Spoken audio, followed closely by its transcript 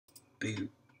Boop,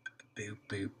 boop,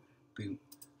 boop, boop.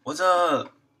 What's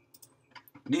up?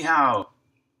 Ni hao.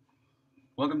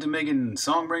 Welcome to Megan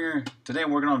Songbringer. Today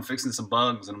I'm working on fixing some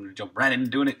bugs and I'm going to jump right in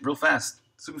and doing it real fast.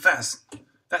 Super fast.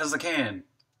 Fast as I can.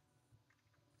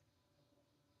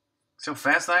 See how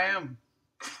fast I am?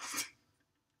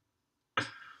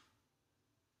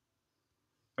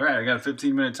 Alright, I got a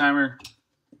 15-minute timer.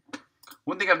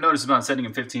 One thing I've noticed about setting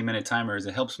a 15-minute timer is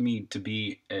it helps me to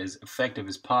be as effective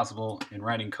as possible in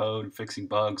writing code, fixing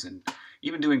bugs, and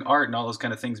even doing art and all those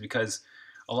kind of things, because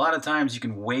a lot of times you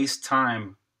can waste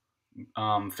time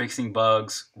fixing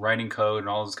bugs, writing code, and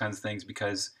all those kinds of things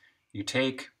because you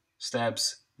take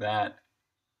steps that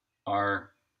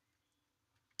are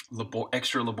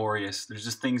extra laborious. There's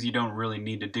just things you don't really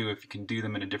need to do if you can do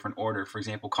them in a different order. For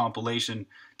example, compilation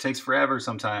takes forever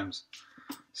sometimes.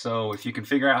 So if you can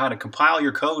figure out how to compile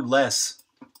your code less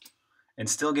and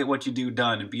still get what you do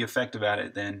done and be effective at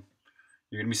it, then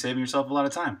you're going to be saving yourself a lot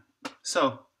of time.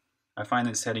 So I find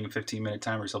that setting a 15-minute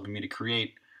timer is helping me to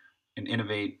create and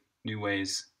innovate new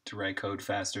ways to write code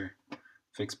faster,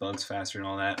 fix bugs faster, and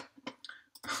all that.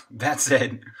 That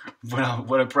said, what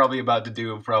I'm probably about to do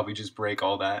will probably just break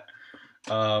all that.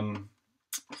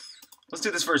 Let's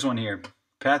do this first one here.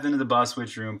 Path into the boss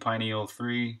switch room, Pineal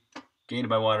 3. Gained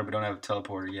by water, but don't have a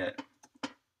teleporter yet.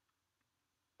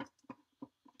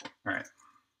 Alright.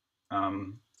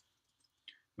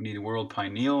 We need a world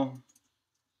Pineal.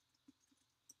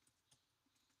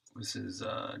 This is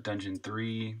dungeon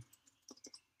 3.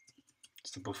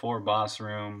 It's the before boss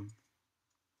room.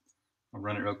 I'll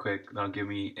run it real quick. That'll give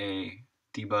me a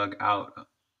debug out.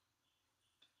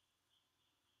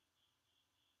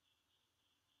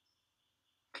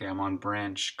 Okay, I'm on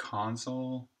branch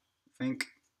console, I think.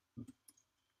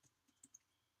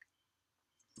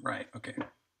 Right, okay.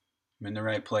 I'm in the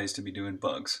right place to be doing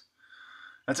bugs.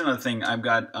 That's another thing. I've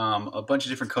got a bunch of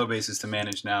different code bases to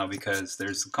manage now because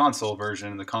there's the console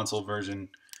version, and the console version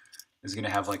is going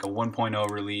to have like a 1.0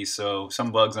 release, so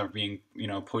some bugs are being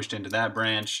pushed into that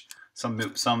branch.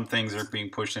 Some things are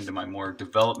being pushed into my more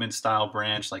development style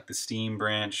branch, like the Steam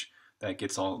branch that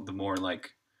gets all the more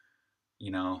like,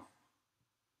 the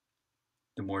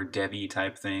more devy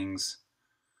type things.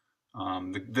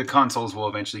 The consoles will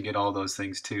eventually get all those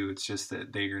things too. It's just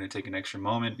that they're going to take an extra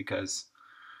moment because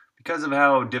of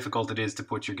how difficult it is to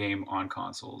put your game on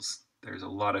consoles. There's a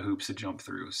lot of hoops to jump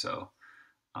through. So,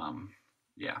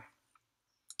 yeah.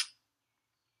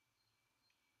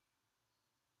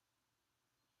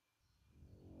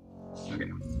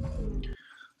 Okay.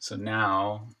 So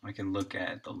now I can look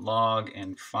at the log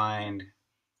and find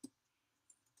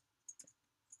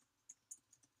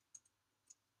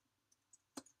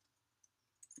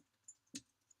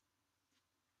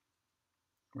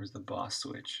where's the boss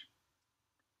switch?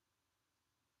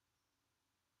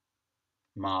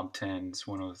 Mob 10, it's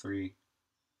 103.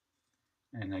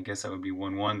 And I guess that would be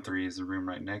 113 is the room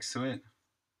right next to it.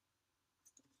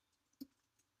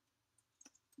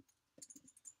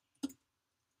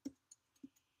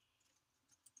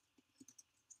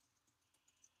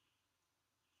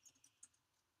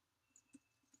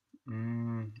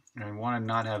 I want to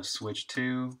not have switch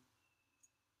 2.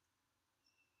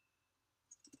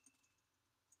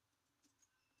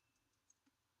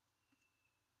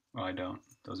 Oh, I don't.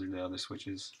 Those are the other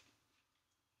switches.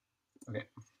 Okay.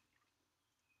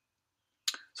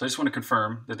 So I just want to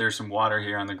confirm that there's some water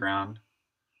here on the ground.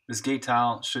 This gate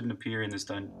tile shouldn't appear in this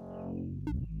dungeon.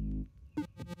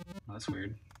 Oh, that's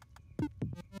weird.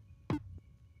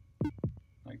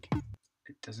 Like,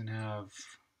 it doesn't have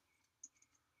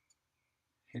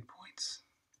hit points?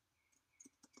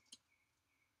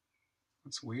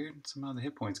 That's weird. Somehow the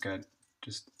hit points got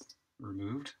just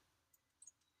removed.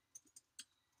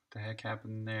 What the heck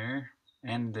happened there?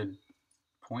 And the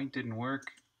point didn't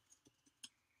work.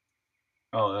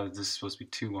 Oh, this is supposed to be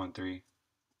 213.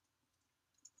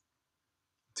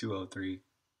 203.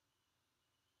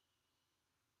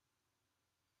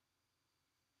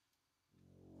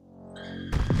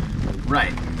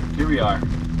 Right, here we are.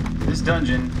 This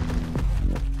dungeon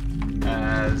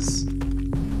has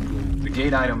the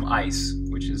gate item ice,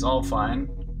 which is all fine,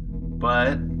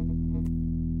 but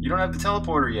you don't have the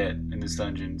teleporter yet in this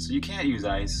dungeon, so you can't use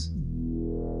ice.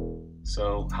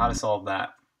 So how to solve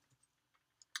that?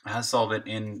 How to solve it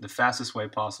in the fastest way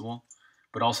possible,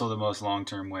 but also the most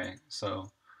long-term way.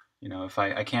 So, if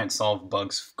I can't solve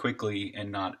bugs quickly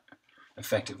and not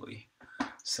effectively.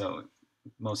 So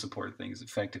most important thing is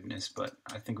effectiveness, but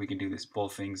I think we can do this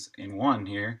both things in one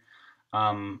here.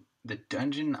 The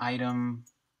dungeon item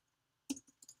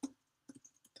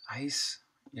ice,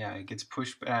 yeah, it gets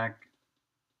pushed back.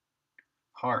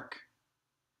 Hark.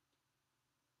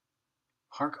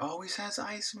 Hark always has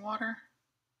ice and water?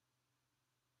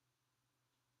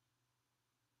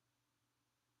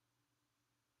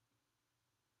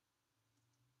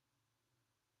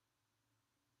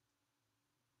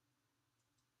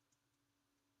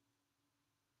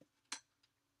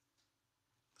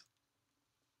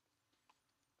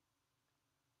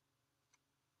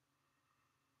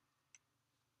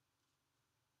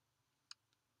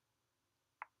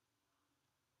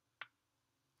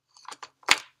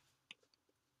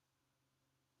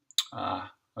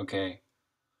 Ah, okay.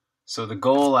 So the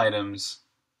goal items.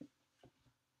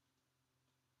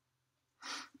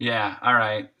 Yeah, all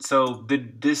right. So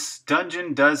this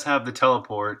dungeon does have the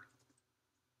teleport.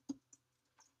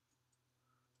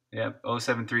 Yep,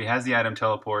 073 has the item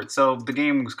teleport. So the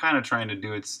game was kind of trying to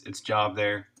do its job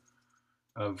there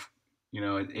of,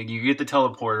 you get the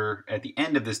teleporter at the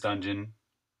end of this dungeon,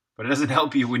 but it doesn't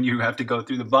help you when you have to go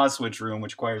through the boss switch room,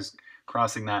 which requires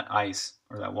crossing that ice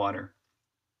or that water.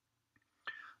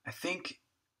 I think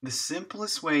the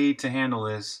simplest way to handle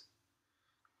this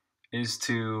is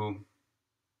to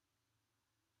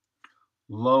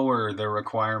lower the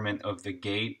requirement of the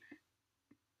gate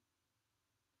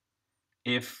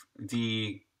if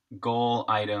the goal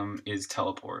item is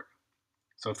teleport.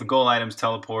 So if the goal item's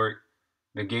teleport,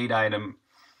 the gate item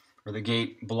or the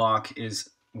gate block is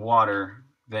water,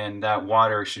 then that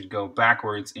water should go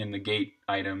backwards in the gate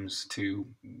items to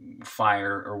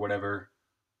fire or whatever,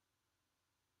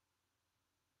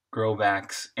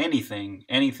 growbacks,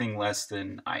 anything less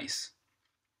than ice.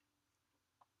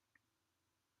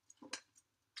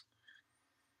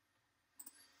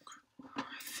 I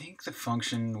think the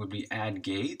function would be add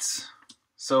gates.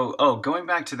 So, going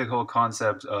back to the whole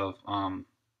concept of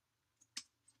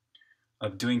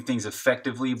doing things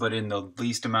effectively but in the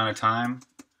least amount of time,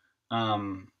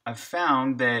 I've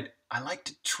found that I like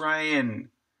to try and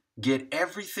get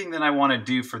everything that I want to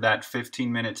do for that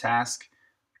 15-minute task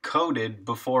coded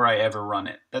before I ever run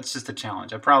it. That's just a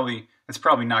challenge. It's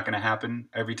probably not going to happen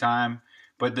every time,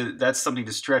 but that's something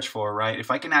to stretch for, right? If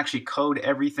I can actually code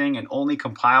everything and only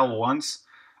compile once,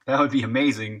 that would be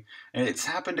amazing. And it's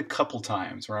happened a couple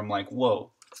times where I'm like,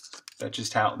 whoa, that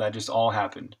just all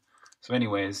happened. So,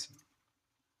 anyways,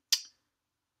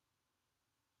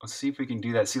 let's see if we can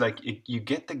do that. See, like, you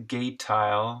get the gate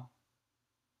tile.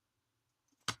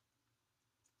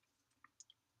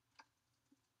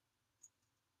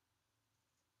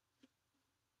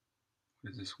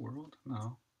 Is this world?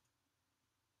 No.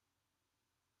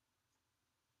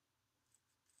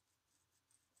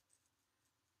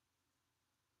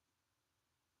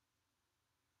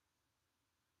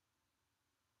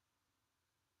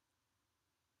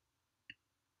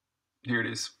 Here it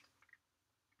is.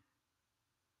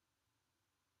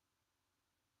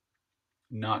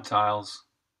 Not tiles.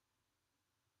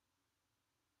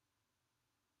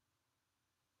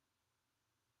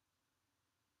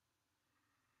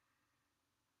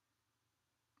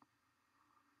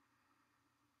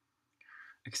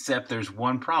 Except there's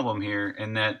one problem here,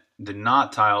 and that the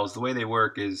not tiles, the way they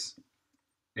work is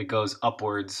it goes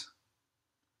upwards.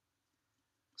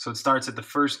 So it starts at the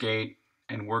first gate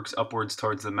and works upwards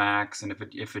towards the max. And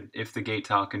if the gate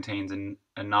tile contains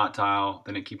a not tile,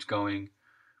 then it keeps going.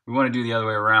 We want to do the other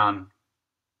way around.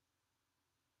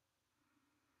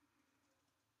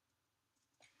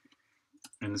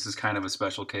 And this is kind of a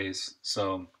special case.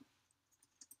 So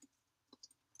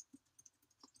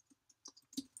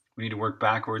we need to work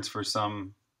backwards for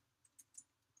some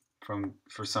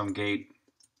gate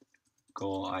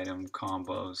goal item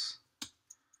combos.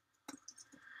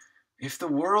 If the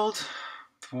world's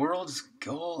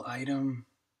goal item,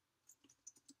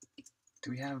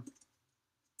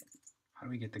 how do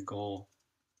we get the goal?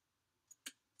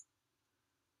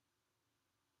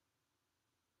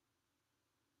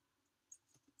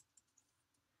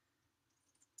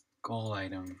 Goal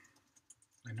item.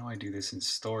 I know I do this in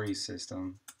story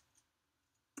system.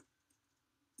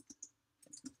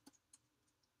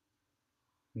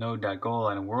 Node.goal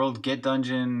item. World get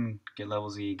dungeon, get level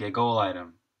Z, get goal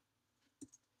item.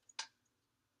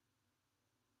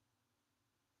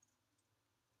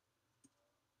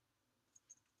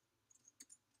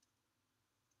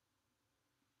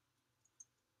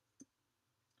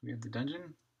 Do we have the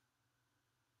dungeon?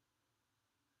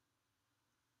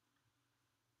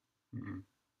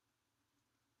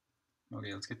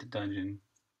 Okay, let's get the dungeon.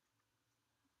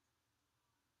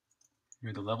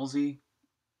 Here's the level Z.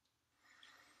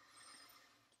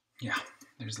 Yeah,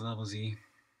 there's the level Z.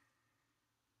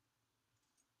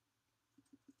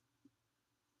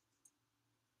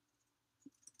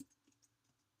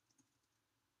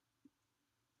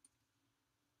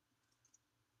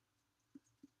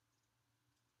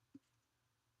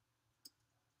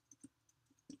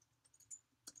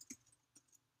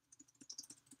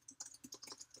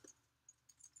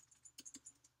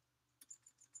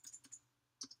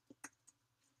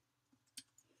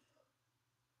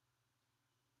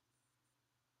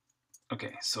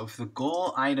 Okay, so if the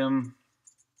goal item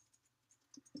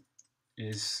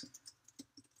is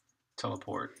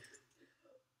teleport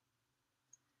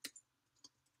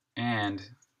and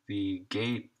the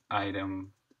gate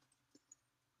item,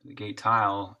 the gate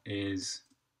tile is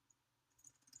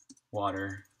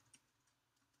water,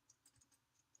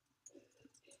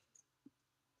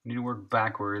 we need to work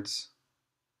backwards.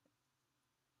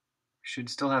 Should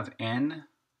still have N,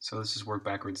 so let's just work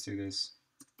backwards through this.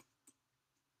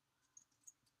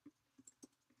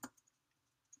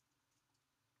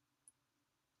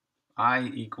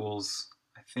 I equals,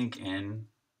 I think, N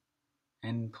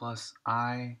plus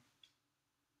I.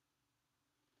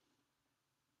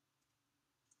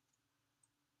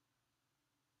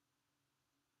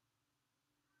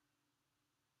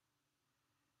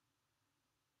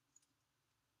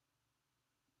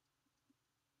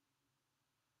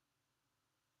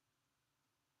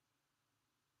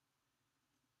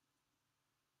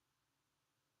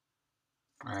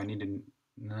 All right, I need to,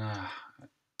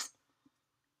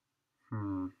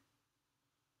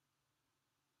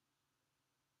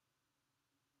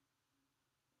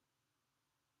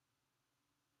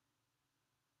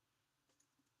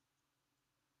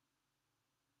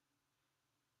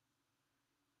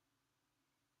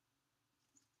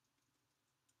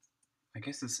 I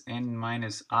guess it's N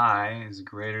minus I is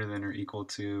greater than or equal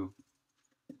to.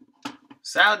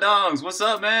 Sound Dogs, what's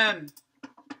up, man?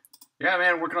 Yeah,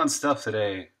 man, working on stuff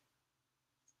today.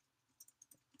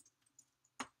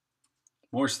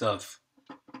 More stuff.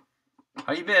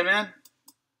 How you been, man?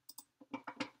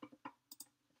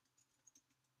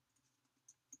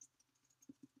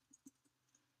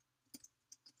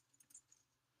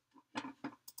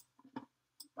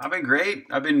 I've been great.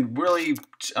 I've been really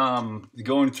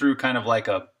going through kind of like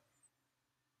a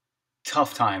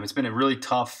tough time. It's been a really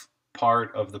tough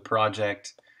part of the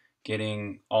project,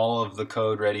 getting all of the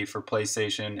code ready for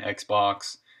PlayStation,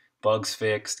 Xbox, bugs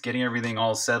fixed, getting everything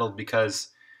all settled because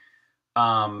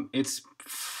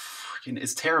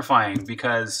it's terrifying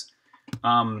because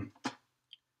the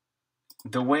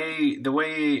way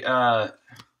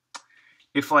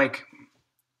if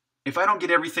I don't get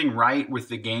everything right with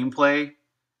the gameplay,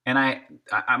 and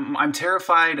I'm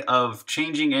terrified of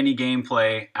changing any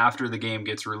gameplay after the game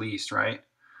gets released, right?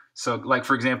 So, like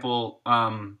for example,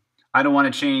 I don't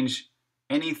want to change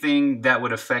anything that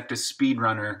would affect a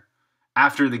speedrunner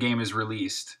after the game is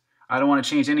released. I don't want to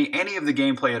change any of the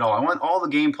gameplay at all. I want all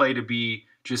the gameplay to be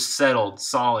just settled,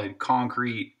 solid,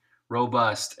 concrete,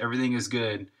 robust. Everything is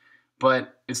good.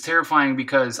 But it's terrifying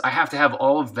because I have to have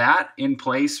all of that in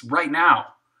place right now.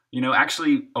 You know,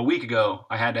 actually a week ago,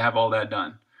 I had to have all that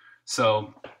done.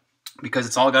 So, because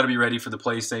it's all got to be ready for the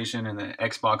PlayStation and the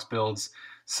Xbox builds.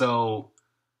 So,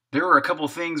 there were a couple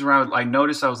of things where I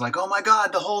noticed, I was like, oh my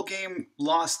God, the whole game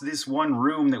lost this one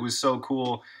room that was so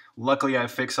cool. Luckily, I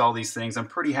fixed all these things. I'm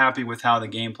pretty happy with how the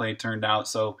gameplay turned out.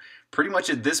 So, pretty much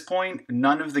at this point,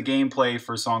 none of the gameplay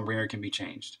for Songbringer can be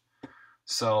changed.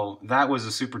 So, that was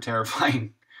a super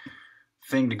terrifying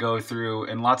thing to go through,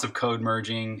 and lots of code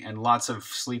merging and lots of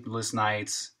sleepless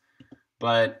nights.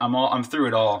 But I'm through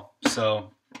it all. So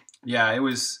yeah, it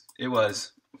was.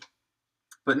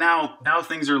 But now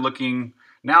things are looking.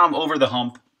 Now I'm over the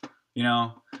hump. You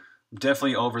know,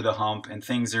 definitely over the hump, and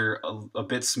things are a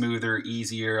bit smoother,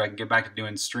 easier. I can get back to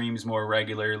doing streams more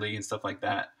regularly and stuff like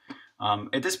that.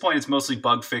 At this point, it's mostly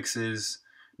bug fixes.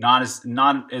 Not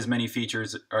as many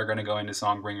features are going to go into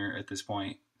Songbringer at this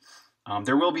point.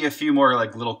 There will be a few more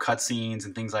like little cutscenes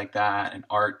and things like that, and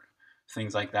art,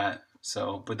 things like that.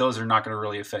 So, but those are not going to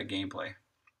really affect gameplay.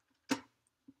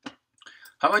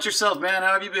 How about yourself, man?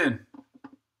 How have you been?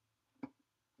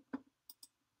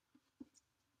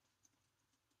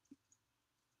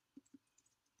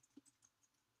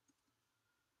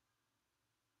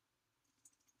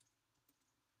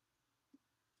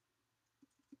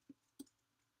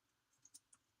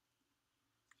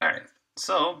 All right.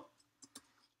 So,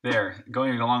 there,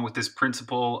 going along with this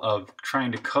principle of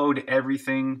trying to code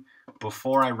everything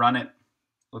before I run it,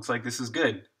 looks like this is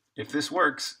good. If this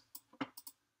works,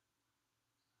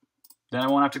 then I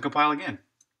won't have to compile again.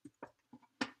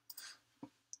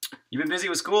 You been busy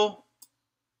with school?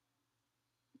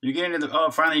 You getting into the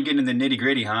finally you're getting into the nitty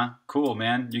gritty, huh? Cool,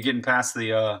 man. You're getting past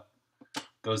the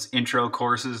those intro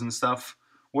courses and stuff.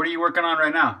 What are you working on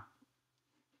right now?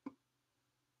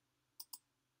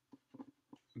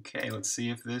 Okay, let's see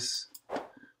if this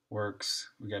works.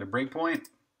 We got a breakpoint.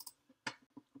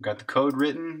 We got the code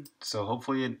written, so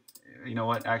hopefully it. You know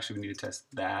what? Actually, we need to test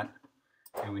that,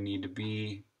 and we need to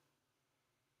be.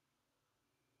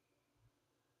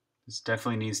 This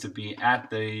definitely needs to be at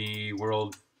the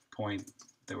world point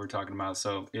that we're talking about.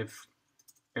 So if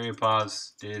area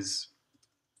pause is,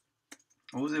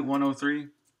 what was it, 103?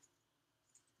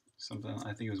 Something,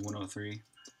 I think it was 103.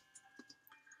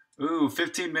 Ooh,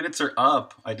 15 minutes are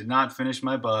up. I did not finish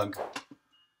my bug.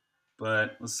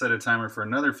 But let's set a timer for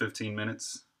another 15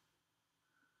 minutes.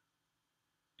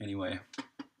 Anyway.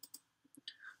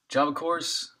 Java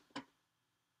course.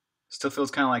 Still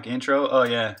feels kind of like intro. Oh,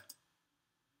 yeah.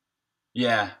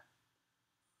 Yeah.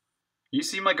 You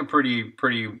seem like a pretty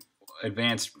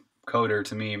advanced coder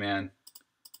to me, man.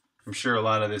 I'm sure a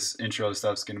lot of this intro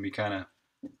stuff's going to be kind of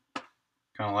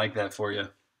like that for you.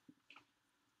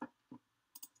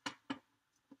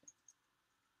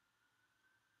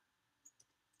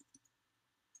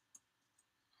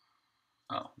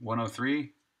 Oh,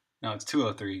 103? No, it's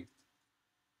 203.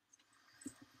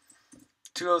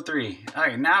 203. All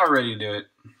right, now we're ready to do it.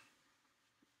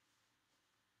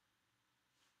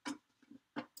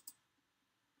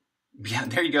 Yeah,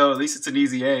 there you go. At least it's an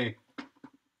easy A.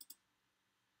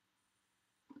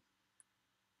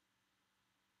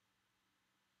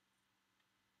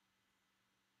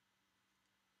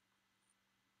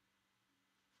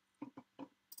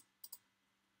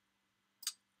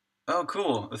 Oh,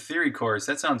 cool. A theory course.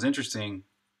 That sounds interesting.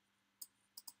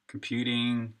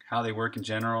 Computing, how they work in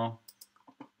general.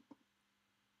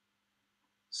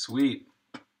 Sweet.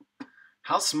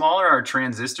 How small are our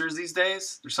transistors these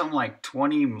days? There's something like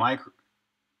 20 nano.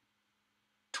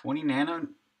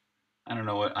 I don't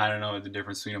know what the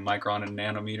difference between a micron and a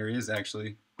nanometer is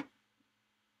actually.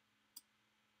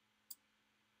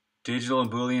 Digital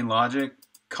and Boolean logic.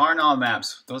 Carnot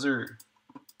maps. Those are,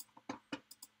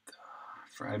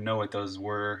 I know what those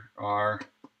are.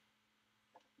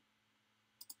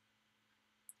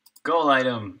 Goal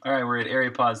item. All right, we're at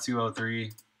area pods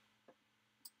 203.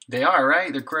 They are,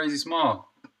 right? They're crazy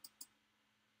small.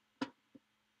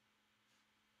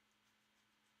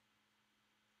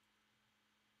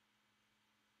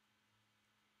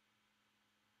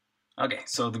 Okay,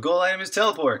 so the goal item is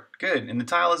teleport. Good. And the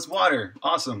tile is water.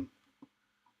 Awesome.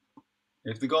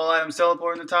 If the goal item is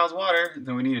teleport and the tile is water,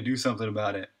 then we need to do something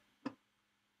about it.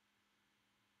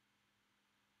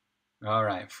 All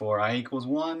right, for I equals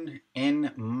 1,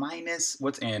 n minus,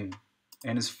 what's n?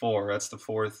 N is 4. That's the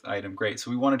fourth item. Great.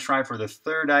 So we want to try for the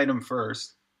third item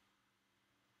first.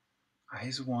 I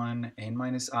is 1. N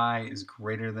minus I is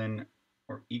greater than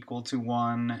or equal to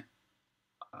 1.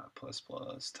 Plus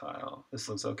tile. This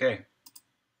looks okay.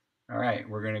 All right,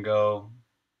 we're going to go.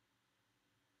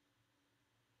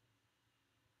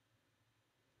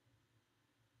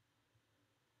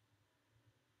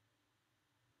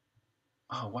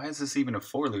 Oh, why is this even a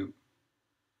for loop?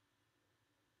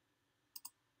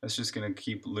 That's just going to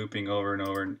keep looping over and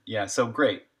over. Yeah, so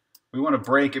great. We want to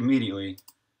break immediately,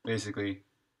 basically.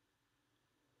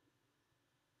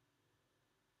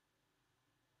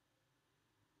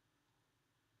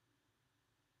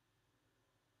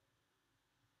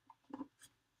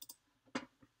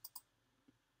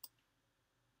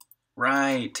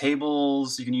 Right,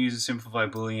 tables, you can use to simplify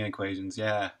Boolean equations.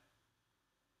 Yeah,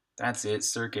 that's it,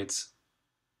 circuits.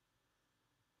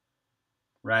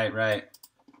 Right.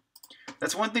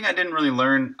 That's one thing I didn't really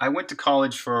learn. I went to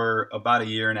college for about a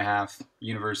year and a half,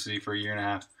 university for a year and a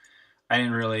half. I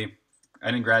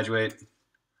didn't graduate,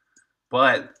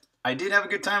 but I did have a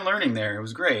good time learning there. It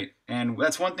was great. And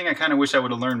that's one thing I kind of wish I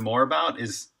would have learned more about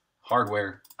is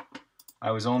hardware.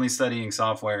 I was only studying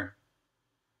software.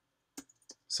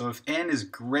 So if n is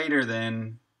greater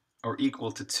than or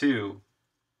equal to 2,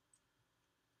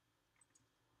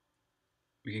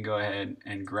 we can go ahead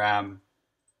and grab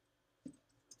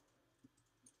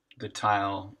the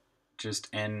tile, just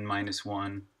n minus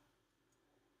 1,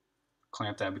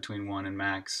 clamp that between 1 and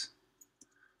max.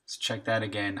 Let's check that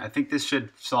again. I think this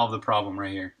should solve the problem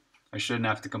right here. I shouldn't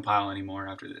have to compile anymore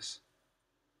after this.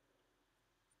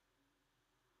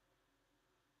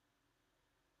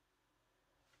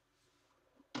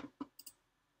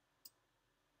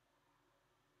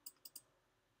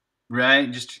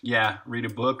 Right? Just, yeah, read a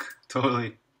book.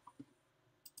 Totally.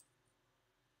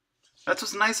 That's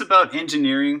what's nice about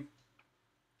engineering,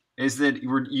 is that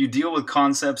you deal with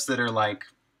concepts that are like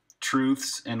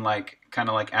truths and like kind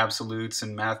of like absolutes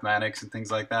and mathematics and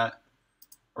things like that,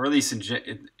 or at least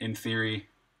in theory.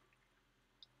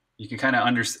 You can kind of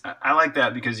understand. I like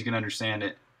that because you can understand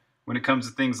it. When it comes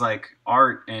to things like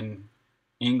art and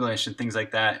English and things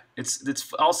like that,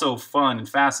 it's also fun and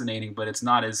fascinating, but it's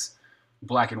not as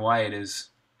black and white as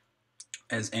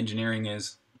engineering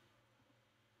is.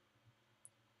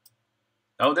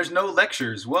 Oh, there's no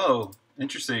lectures. Whoa,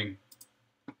 interesting.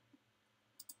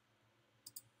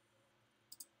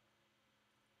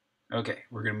 Okay,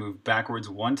 we're gonna move backwards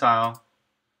 1 tile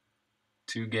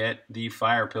to get the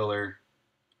fire pillar.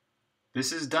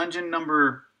 This is dungeon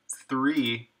number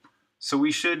 3, so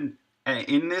we should,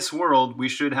 in this world, we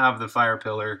should have the fire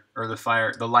pillar, or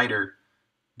the lighter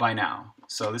by now.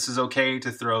 So this is okay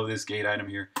to throw this gate item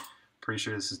here. Pretty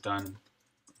sure this is done.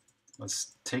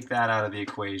 Let's take that out of the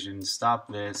equation, stop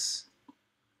this,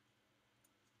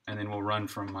 and then we'll run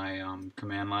from my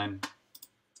command line.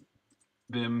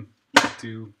 Bim,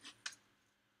 to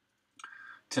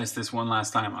test this one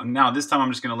last time. Now this time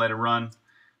I'm just going to let it run,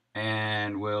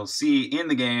 and we'll see in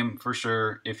the game for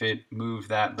sure if it moved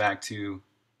that back to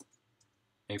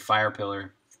a fire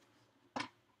pillar.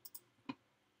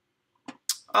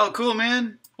 Oh, cool,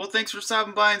 man. Well, thanks for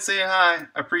stopping by and saying hi.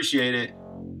 I appreciate it.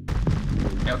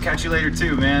 I'll catch you later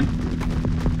too, man.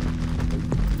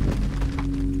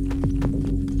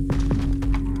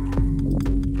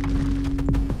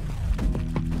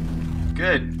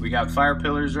 Good. We got fire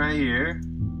pillars right here.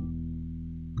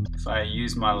 If I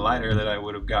use my lighter that I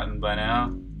would have gotten by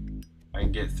now, I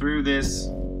can get through this.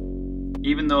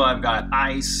 Even though I've got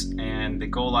ice and the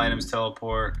gold items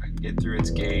teleport, I can get through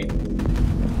its gate.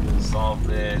 Solve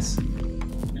this.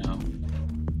 You know,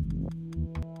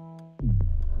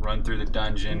 run through the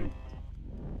dungeon.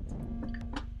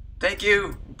 Thank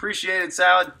you. Appreciate it,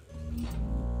 Salad.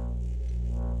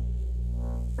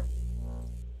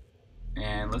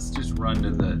 And let's just run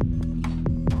to the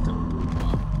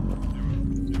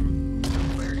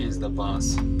where is the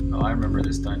boss? Oh, I remember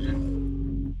this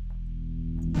dungeon.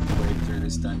 Played through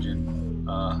this dungeon.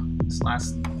 This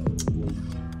last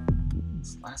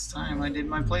time I did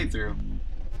my playthrough.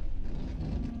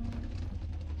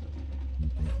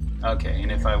 Okay,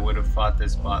 and if I would have fought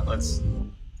this bot, let's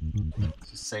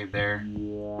just save there.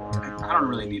 I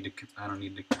don't need to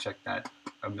check that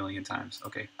a million times.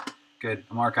 Okay, good.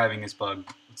 I'm archiving this bug.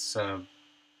 Let's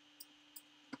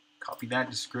copy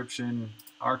that description,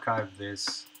 archive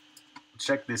this,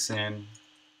 check this in.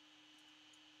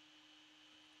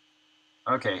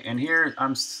 Okay, and here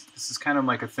this is kind of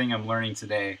like a thing I'm learning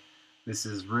today. This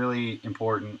is really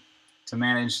important to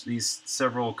manage these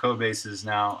several code bases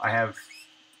now. I have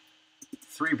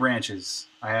 3 branches.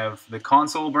 I have the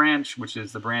console branch, which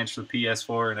is the branch for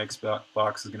PS4 and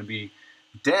Xbox is going to be.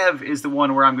 Dev is the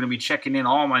one where I'm going to be checking in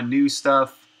all my new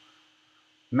stuff.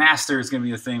 Master is going to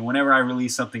be the thing. Whenever I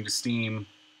release something to Steam,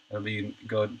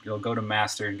 it'll go to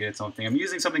master and get its own thing. I'm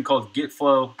using something called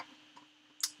GitFlow.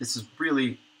 This is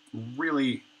really,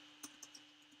 really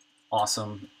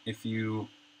awesome if you're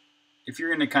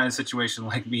in a kind of situation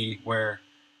like me where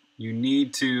you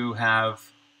need to have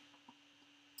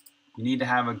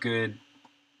a good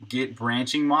Git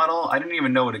branching model. I didn't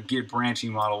even know what a Git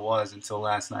branching model was until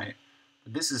last night.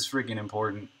 But this is freaking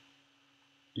important.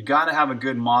 You got to have a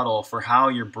good model for how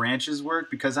your branches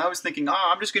work, because I was thinking,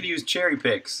 oh, I'm just going to use cherry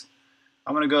picks.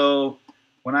 I'm going to go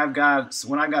when I've got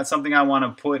something I want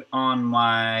to put on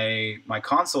my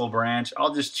console branch,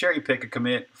 I'll just cherry pick a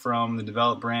commit from the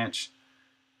develop branch.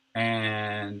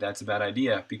 And that's a bad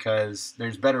idea, because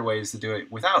there's better ways to do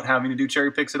it without having to do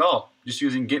cherry picks at all. Just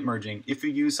using Git merging. If you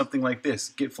use something like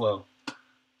this, GitFlow.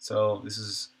 So this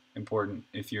is important.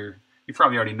 You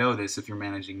probably already know this if you're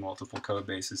managing multiple code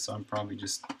bases. So I'm probably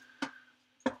just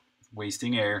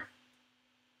wasting air.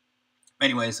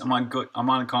 Anyways, I'm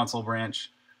on a console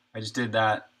branch. I just did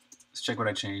that. Let's check what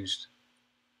I changed.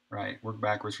 Right, work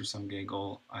backwards for some gay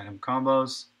goal item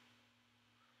combos.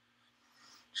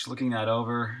 Just looking that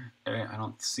over, I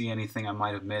don't see anything I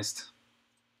might have missed.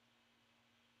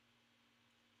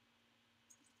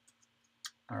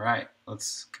 All right,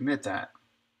 let's commit that.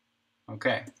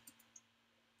 Okay,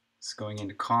 it's going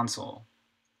into console.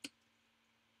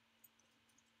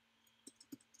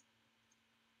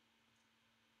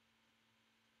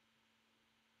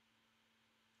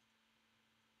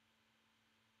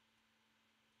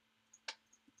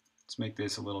 Let's make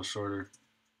this a little shorter.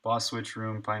 Boss switch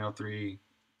room, Pino 3.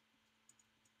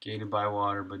 Gated by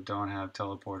water, but don't have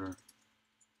teleporter.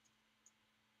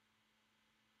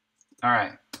 All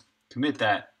right, commit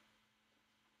that.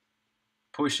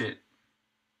 Push it.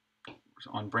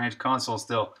 On branch console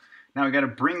still. Now we got to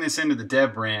bring this into the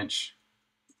dev branch.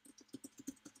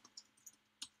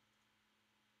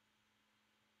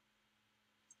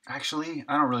 Actually,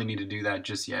 I don't really need to do that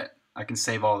just yet. I can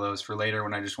save all those for later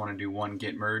when I just want to do one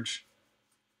git merge.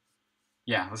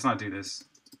 Yeah, let's not do this.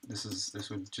 This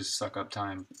would just suck up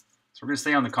time. So we're going to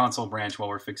stay on the console branch while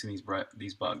we're fixing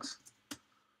these bugs.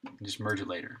 And just merge it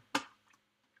later.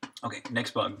 Okay,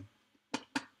 next bug.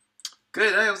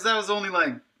 Good, that was only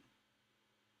like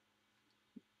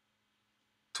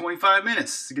 25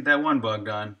 minutes to get that one bug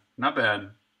done. Not bad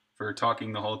for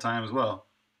talking the whole time as well.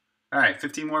 All right,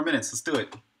 15 more minutes. Let's do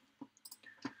it.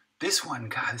 This one,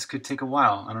 God, this could take a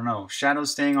while. I don't know.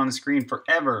 Shadows staying on the screen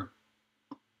forever.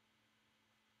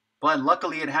 But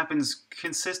luckily it happens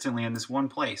consistently in this one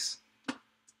place.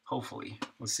 Hopefully.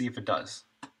 Let's see if it does.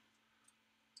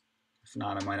 If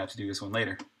not, I might have to do this one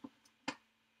later.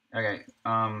 Okay,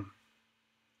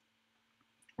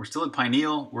 we're still at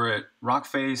Pineal. We're at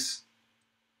Rockface.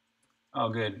 Oh,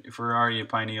 good. If we're already at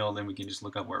Pineal, then we can just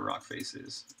look up where Rockface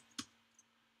is.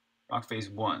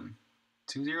 Rockface 1.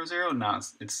 200? No,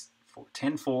 it's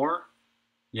 10-4.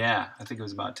 Yeah, I think it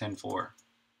was about 10-4.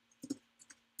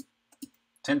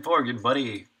 10-4, good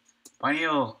buddy.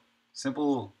 Pineal,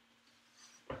 simple.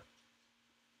 Why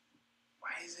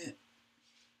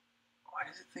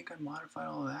does it think I modified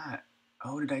all of that?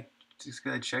 Oh, did I just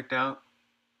get checked out?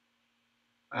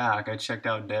 Ah, I got checked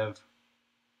out dev.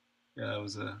 Yeah, that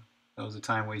was a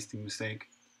time wasting mistake.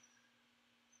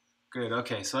 Good.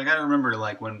 Okay, so I gotta remember,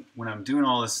 like, when I'm doing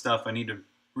all this stuff, I need to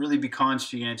really be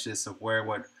conscientious of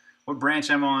what branch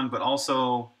I'm on, but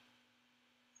also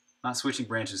not switching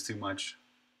branches too much,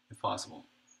 if possible,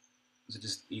 because it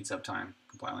just eats up time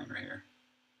compiling right here.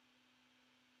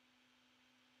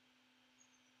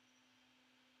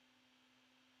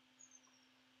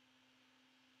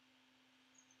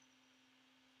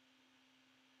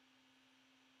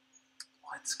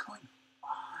 What's going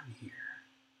on here?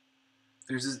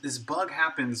 There's this bug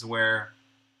happens where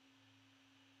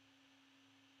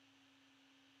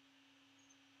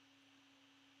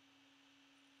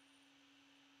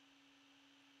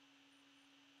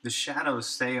the shadows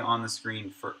stay on the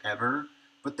screen forever,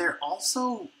 but they're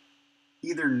also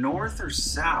either north or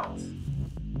south.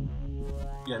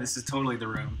 Yeah, this is totally the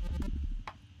room.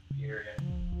 Here.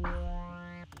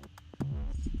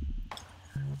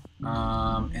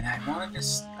 And I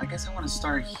guess I want to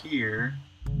start here.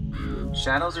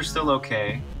 Shadows are still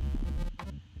okay.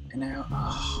 And now,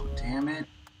 oh, damn it.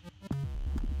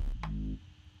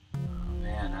 Oh,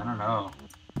 man, I don't know.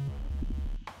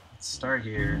 Let's start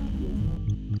here.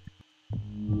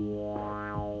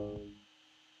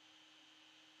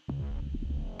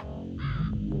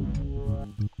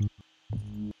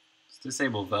 Let's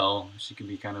disable Vel. She can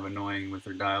be kind of annoying with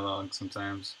her dialogue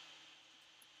sometimes.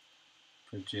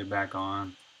 Put Jib back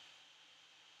on.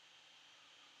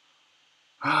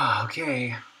 Ah,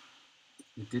 okay.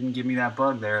 It didn't give me that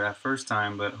bug there that first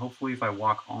time, but hopefully if I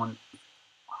walk onto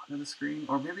the screen,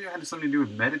 or maybe it had something to do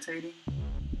with meditating.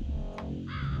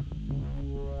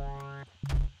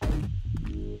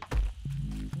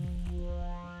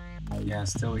 Yeah,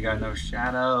 still we got no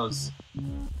shadows.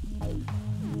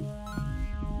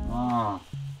 Oh.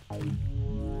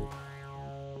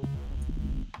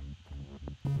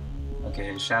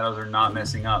 Okay, shadows are not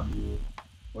messing up.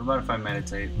 What about if I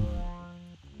meditate?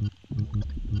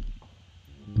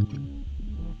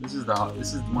 This is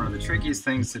one of the trickiest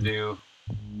things to do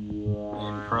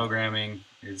in programming,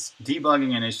 is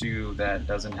debugging an issue that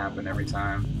doesn't happen every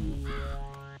time.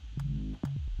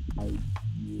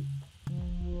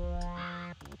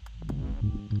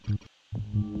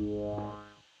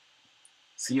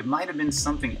 See, it might have been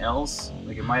something else.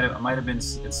 Like it might have been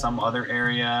in some other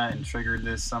area and triggered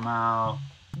this somehow.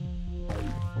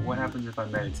 But what happens if I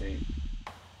meditate?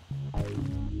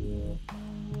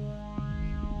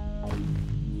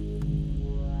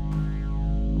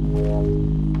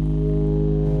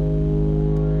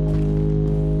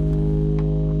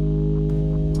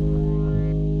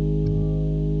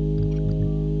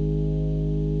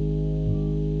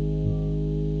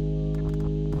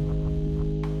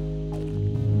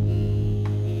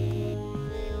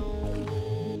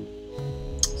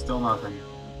 Still nothing.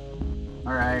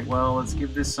 Alright, well, let's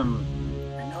give this some...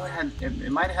 I know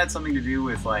it might have had something to do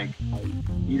with, like,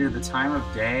 either the time of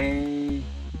day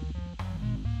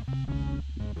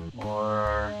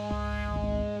or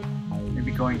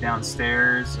maybe going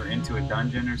downstairs or into a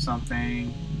dungeon or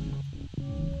something.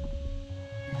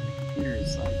 Man, the computer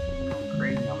is, like, going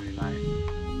crazy on me tonight.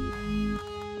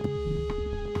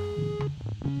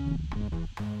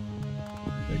 I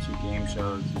bet you game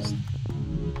shows just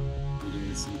eating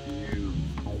the CPU.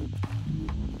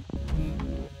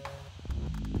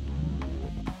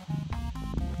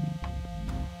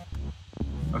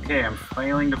 Okay, I'm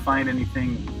failing to find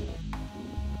anything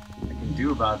I can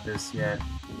do about this yet.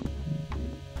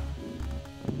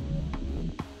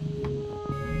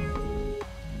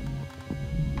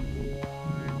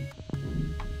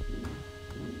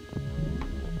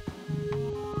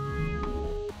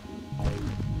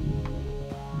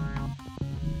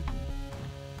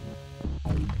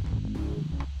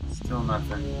 Still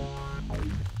nothing.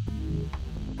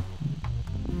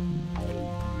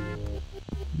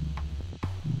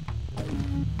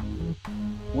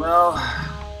 Well,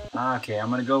 Okay, I'm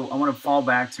gonna fall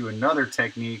back to another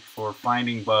technique for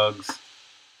finding bugs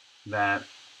that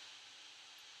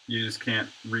you just can't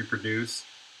reproduce.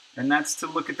 And that's to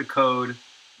look at the code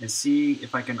and see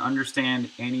if I can understand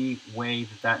any way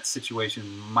that that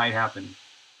situation might happen.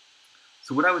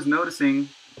 So what I was noticing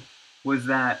was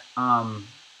that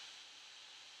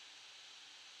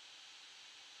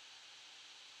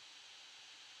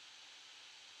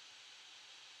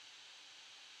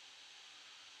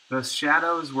the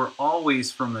shadows were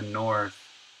always from the north.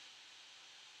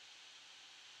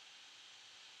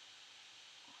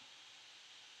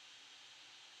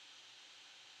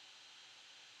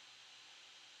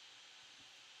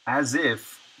 As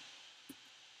if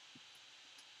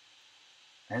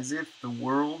the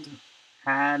world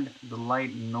had the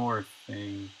light north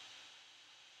thing.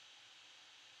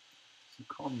 Is it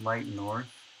called light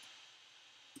north?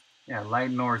 Yeah,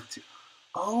 light north.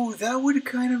 Oh, that would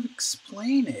kind of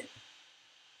explain it.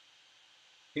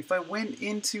 If I went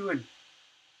into a...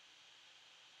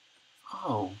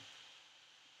 Oh.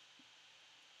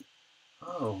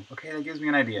 Oh, okay, that gives me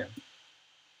an idea.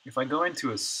 If I go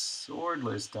into a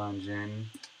swordless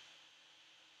dungeon,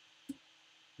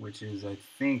 which is, I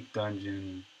think,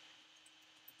 dungeon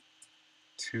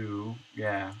 2.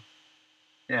 Yeah.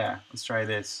 Yeah, let's try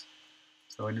this.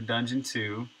 So into dungeon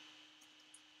 2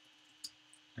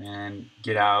 and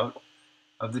get out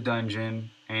of the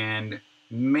dungeon, and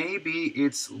maybe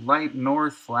it's light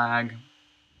north flag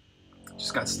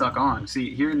just got stuck on.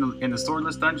 See, here in the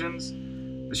swordless dungeons,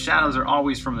 the shadows are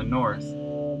always from the north.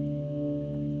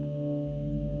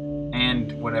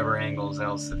 And whatever angles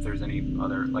else, if there's any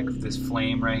other, like this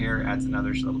flame right here adds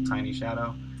another little tiny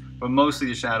shadow. But mostly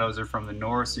the shadows are from the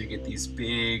north, so you get these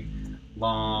big,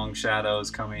 long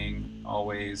shadows coming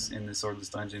always in the swordless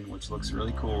dungeon, which looks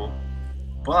really cool.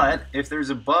 But if there's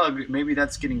a bug, maybe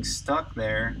that's getting stuck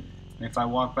there. And if I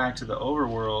walk back to the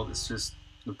overworld, it's just,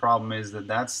 the problem is that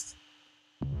that's...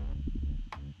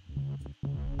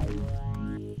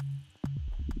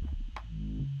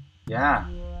 Yeah,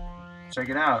 check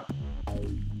it out.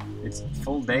 It's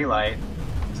full daylight,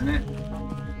 isn't it?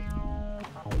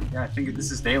 Yeah, I think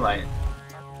this is daylight.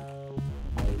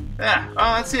 Yeah,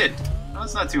 oh, that's it. Oh,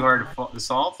 that's not too hard to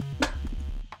solve.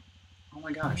 Oh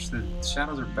my gosh, the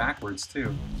shadows are backwards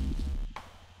too.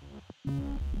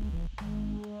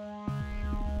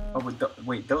 Oh, but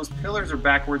wait, those pillars are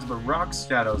backwards, but Rock's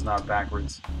shadow's not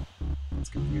backwards. It's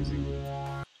confusing.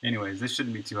 Anyways, this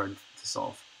shouldn't be too hard to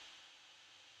solve.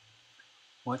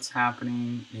 What's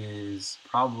happening is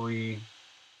probably...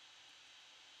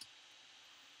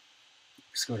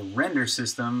 Let's go to render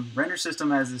system. Render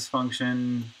system has this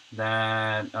function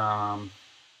that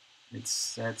it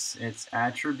sets its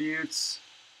attributes.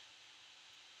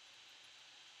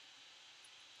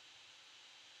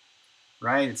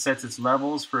 Right? It sets its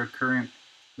levels for a current...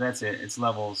 That's it. It's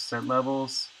levels. Set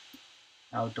levels.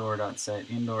 Outdoor.set.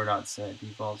 Indoor.set.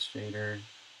 Defaults shader.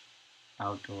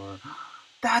 Outdoor.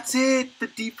 That's it! The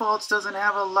defaults doesn't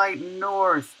have a light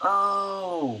north.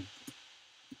 Oh!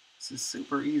 This is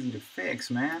super easy to fix,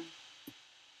 man.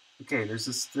 Okay, there's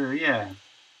this... yeah.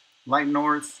 Light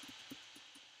north.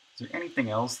 Is there anything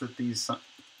else that these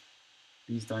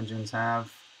dungeons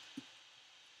have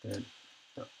that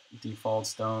the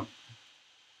defaults don't?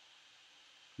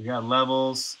 You got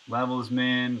levels, levels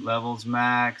min, levels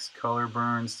max, color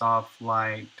burn, soft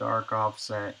light, dark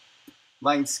offset,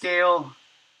 light scale,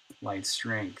 light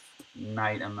strength,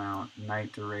 night amount,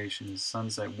 night duration,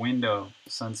 sunset window,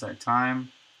 sunset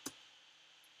time,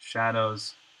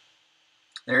 shadows.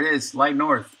 There it is, light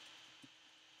north.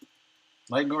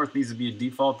 Light north needs to be a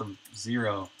default of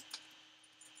 0.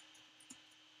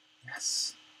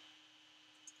 Yes.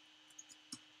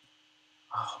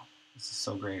 Oh, this is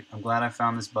so great. I'm glad I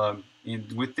found this bug. And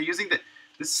with using this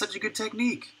is such a good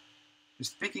technique.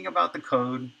 Just thinking about the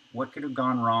code, what could have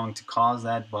gone wrong to cause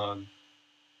that bug.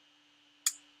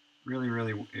 Really,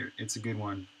 really, it's a good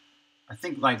one. I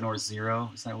think light north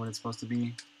 0, is that what it's supposed to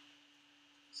be?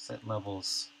 Set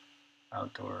levels,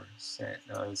 outdoor, set,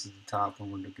 this is the top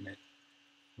when we're looking at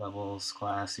levels,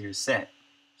 class here, set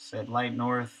light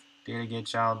north, data get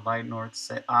child, light north,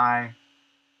 set I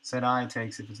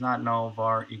takes, if it's not null,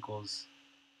 var equals,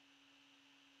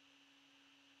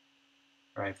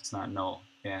 right, if it's not null,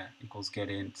 yeah, equals get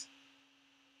int.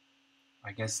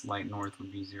 I guess light north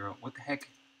would be 0. What the heck?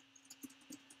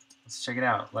 Let's check it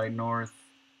out. Light north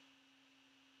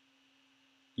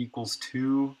equals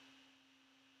 2.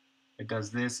 It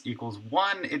does this, equals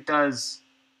 1. It does...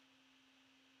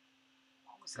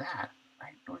 What was that?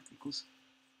 Light north equals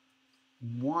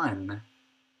 1.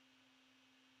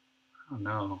 I don't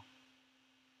know.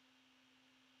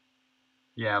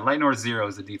 Yeah, light north 0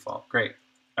 is the default. Great.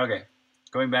 Okay,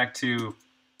 going back to,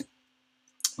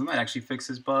 we might actually fix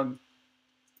this bug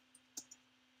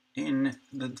in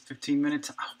the 15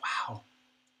 minutes. Oh, wow.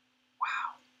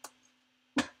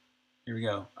 Wow. Here we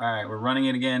go. All right, we're running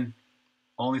it again.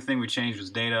 Only thing we changed was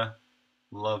data.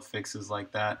 Love fixes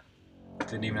like that.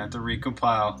 Didn't even have to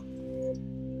recompile.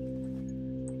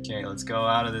 Okay, let's go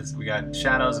out of this. We got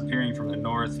shadows appearing from the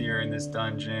north here in this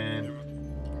dungeon.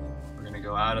 We're gonna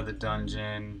go out of the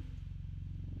dungeon.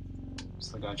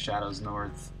 Still got shadows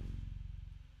north.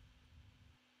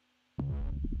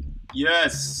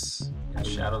 Yes! Got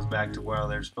shadows back to where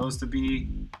they're supposed to be.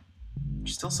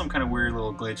 There's still some kind of weird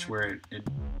little glitch where it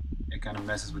kind of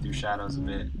messes with your shadows a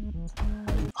bit.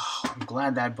 Oh, I'm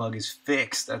glad that bug is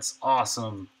fixed. That's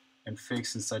awesome. And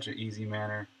fixed in such an easy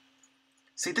manner.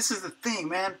 See, this is the thing,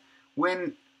 man.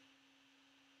 When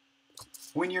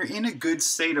you're in a good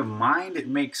state of mind, it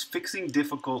makes fixing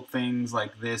difficult things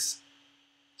like this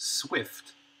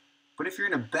swift. But if you're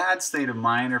in a bad state of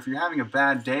mind, or if you're having a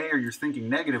bad day, or you're thinking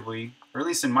negatively, or at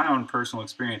least in my own personal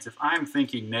experience, if I'm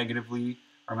thinking negatively,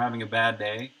 or I'm having a bad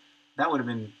day, that would have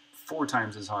been 4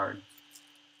 times as hard.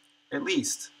 At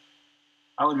least.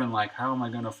 I would have been like, how am I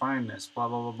going to find this? Blah,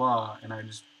 blah, blah, blah. And I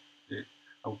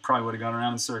probably would have gone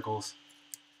around in circles.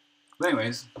 But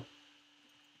anyways,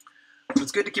 so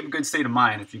it's good to keep a good state of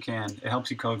mind if you can. It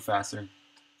helps you code faster.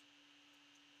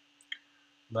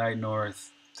 Light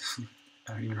north.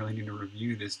 I don't even really need to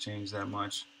review this change that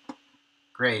much.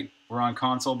 Great. We're on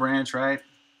console branch, right?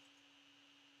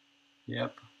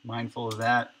 Yep. Mindful of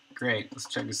that. Great. Let's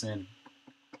check this in.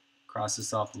 Cross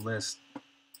this off the list.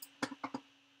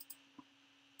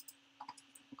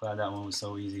 Glad that one was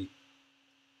so easy.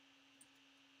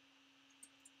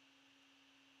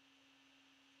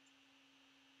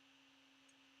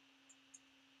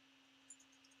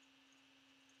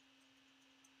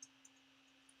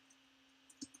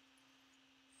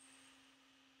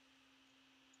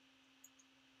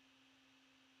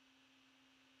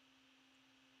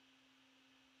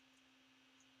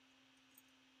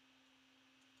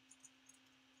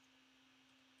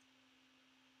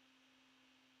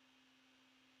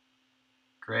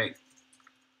 Great.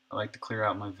 I like to clear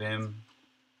out my Vim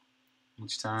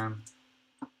each time.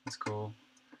 That's cool.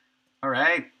 All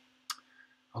right.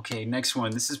 Okay, next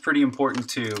one. This is pretty important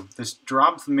too. This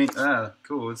drop from me.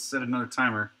 Cool. Let's set another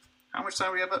timer. How much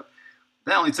time do we have up?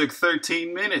 That only took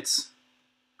 13 minutes.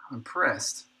 I'm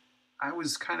impressed. I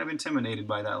was kind of intimidated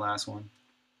by that last one.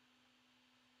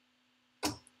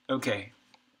 Okay.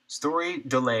 Story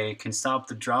delay can stop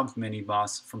the drop mini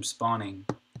boss from spawning.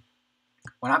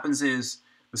 What happens is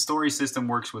the story system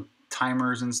works with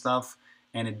timers and stuff,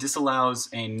 and it disallows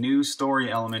a new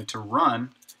story element to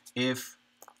run if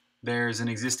there's an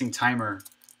existing timer.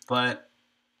 But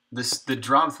the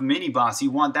drop mini boss,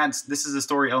 you want that. This is a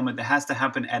story element that has to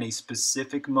happen at a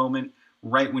specific moment,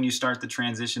 right when you start the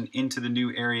transition into the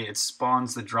new area. It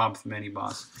spawns the drop mini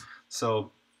boss.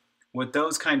 So what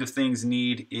those kind of things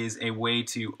need is a way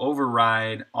to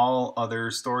override all other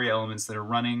story elements that are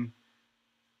running,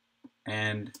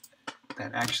 and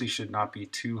that actually should not be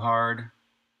too hard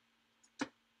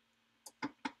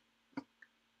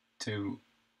to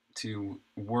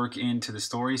work into the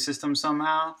story system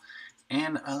somehow.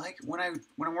 And I like when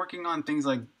I'm working on things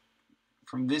like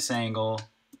from this angle,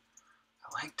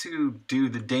 I like to do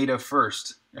the data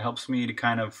first. It helps me to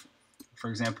kind of, for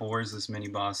example, where's this mini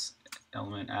boss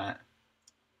element at?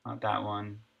 Not that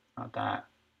one, not that.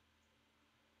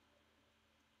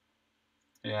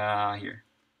 Yeah, here.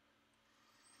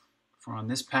 If we're on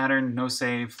this pattern, no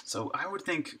save. So I would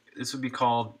think this would be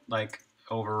called like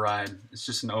override. It's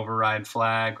just an override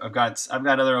flag. I've got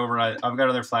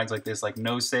other flags like this. Like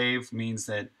no save means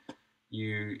that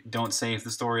you don't save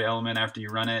the story element after you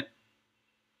run it,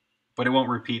 but it won't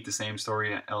repeat the same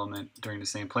story element during the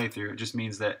same playthrough. It just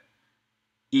means that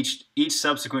each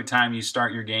subsequent time you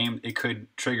start your game, it could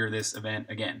trigger this event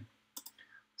again.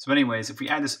 So anyways, if we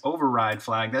add this override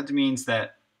flag, that means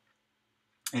that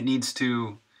it needs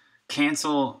to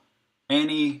cancel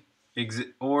any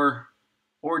or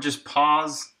just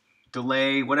pause,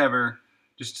 delay, whatever.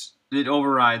 Just it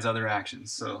overrides other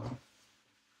actions. So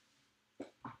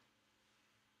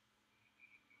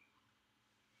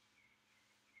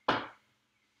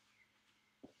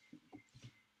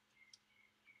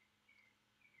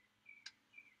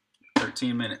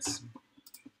minutes.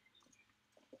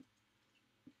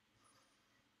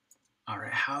 All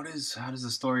right, how does the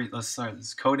story?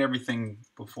 Let's code everything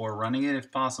before running it,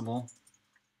 if possible.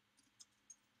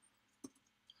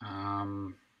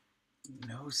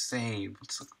 No save.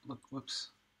 Let's look. Whoops.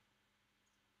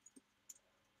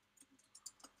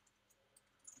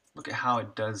 look at how it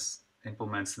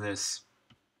implements this.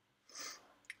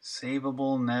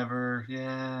 Savable, never,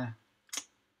 yeah.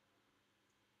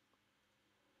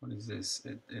 What is this?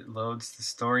 It loads the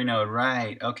story node,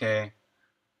 right? Okay.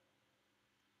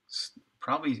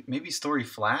 Probably, maybe story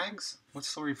flags? What's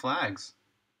story flags?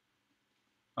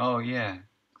 Oh, yeah.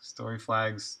 Story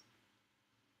flags.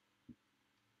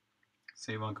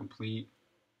 Save on complete.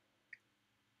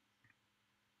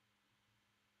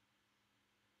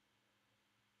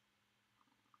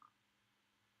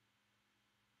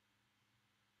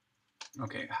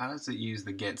 Okay, how does it use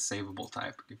the get savable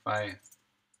type? If I...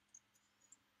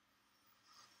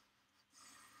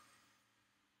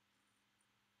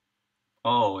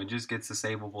 Oh, it just gets the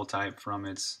savable type from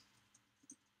its...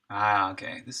 Ah,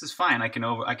 okay. This is fine. I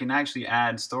can actually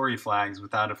add story flags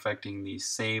without affecting the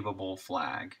savable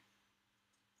flag.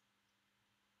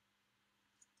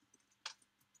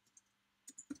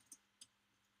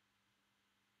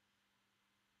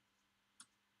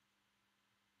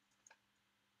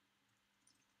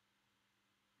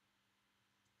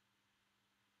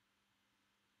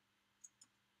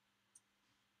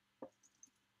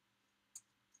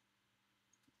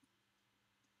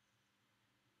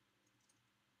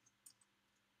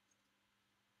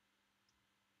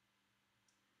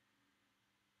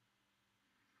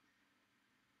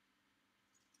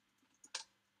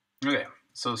 Okay,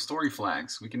 so story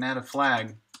flags. We can add a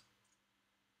flag.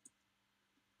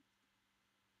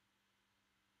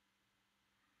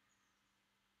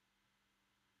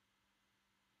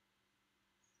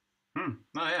 Oh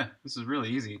yeah, this is really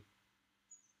easy.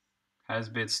 Has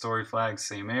bit story flags,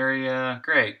 same area.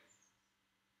 Great.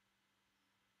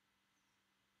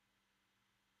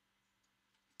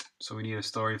 So we need a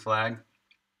story flag.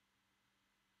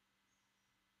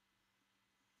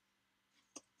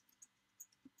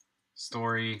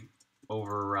 Story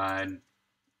override. And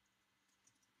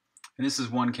this is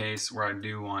one case where I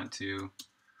do want to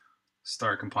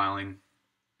start compiling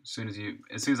as soon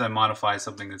as I modify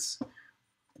something that's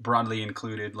broadly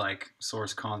included, like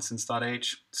source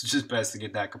constants.h. It's just best to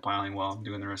get that compiling while I'm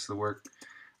doing the rest of the work.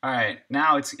 All right,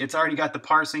 now it's already got the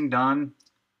parsing done.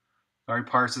 It already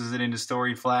parses it into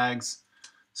story flags.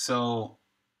 So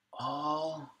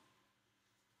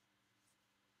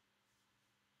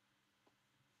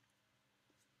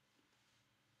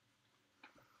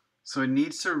it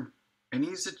needs to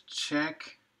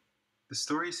check the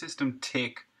story system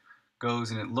tick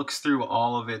goes and it looks through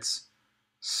all of its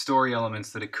story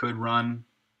elements that it could run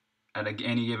at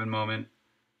any given moment,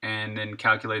 and then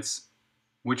calculates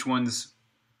which ones.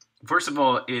 First of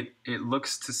all, it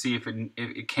looks to see if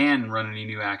it can run any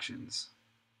new actions,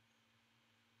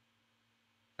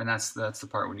 and that's the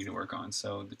part we need to work on.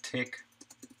 So the tick,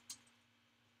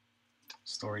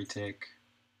 story tick,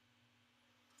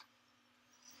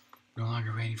 no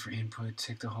longer waiting for input.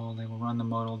 Tick the whole label. Run the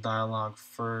modal dialog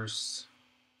first.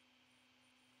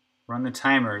 Run the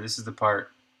timer. This is the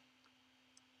part.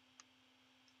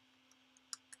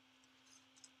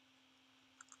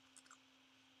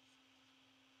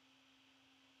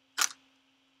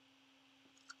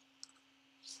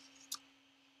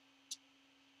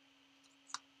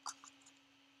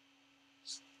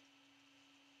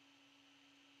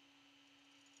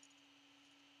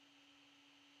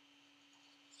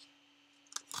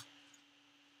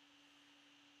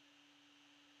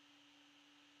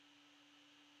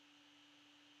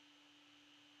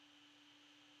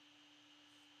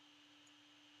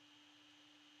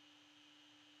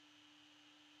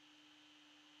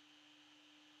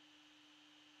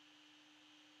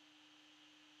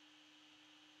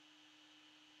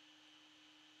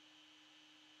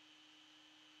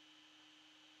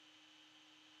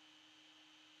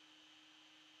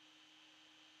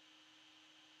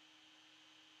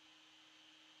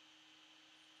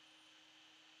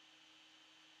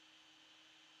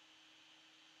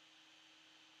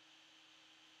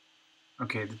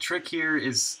 Okay, the trick here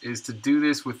is to do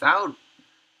this without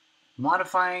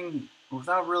modifying,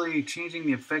 without really changing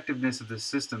the effectiveness of the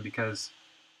system, because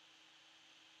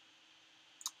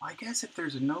I guess if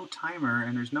there's no timer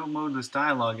and there's no modeless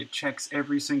dialog, it checks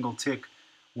every single tick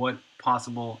what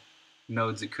possible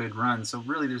nodes it could run. So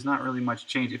really, there's not really much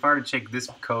change. If I were to check this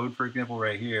code, for example,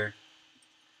 right here,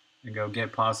 and go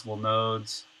get possible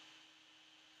nodes,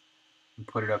 and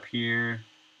put it up here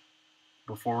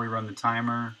before we run the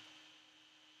timer,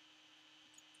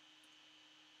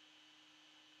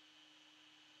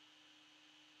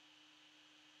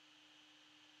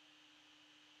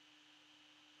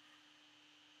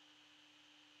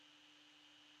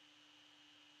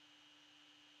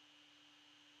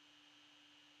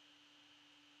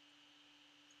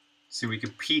 see, we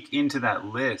could peek into that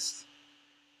list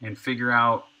and figure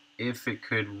out if it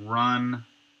could run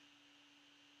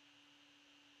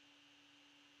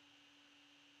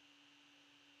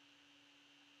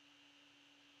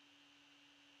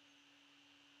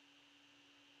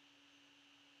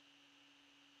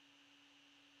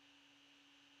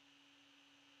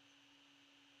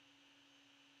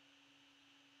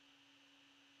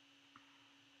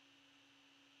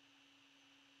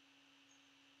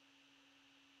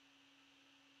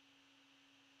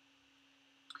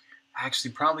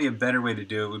actually, probably a better way to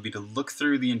do it would be to look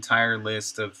through the entire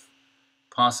list of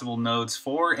possible nodes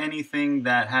for anything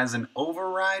that has an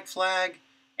override flag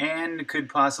and could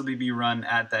possibly be run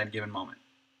at that given moment.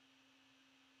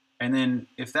 And then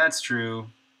if that's true,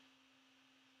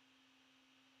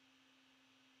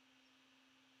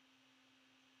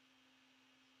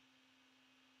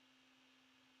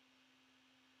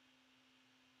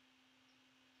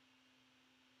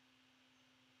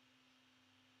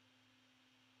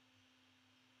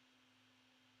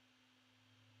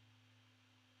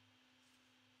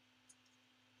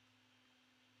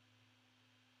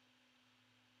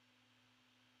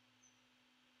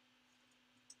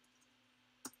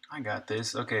 I got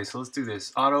this. Okay, so let's do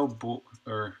this.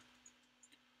 Or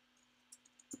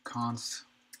const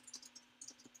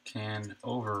can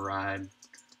override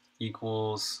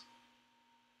equals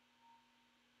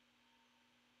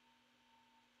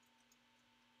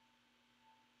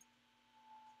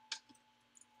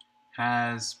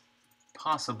has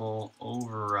possible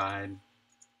override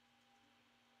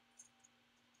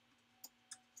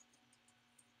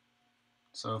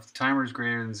so if the timer is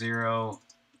greater than 0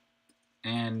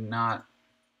 and not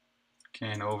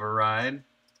can override,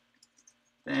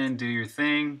 then do your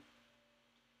thing.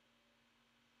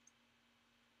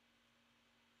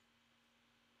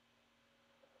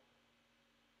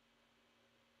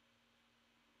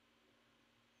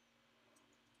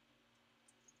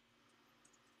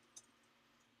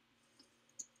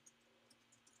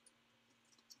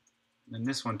 And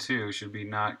this one too should be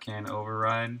not can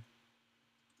override.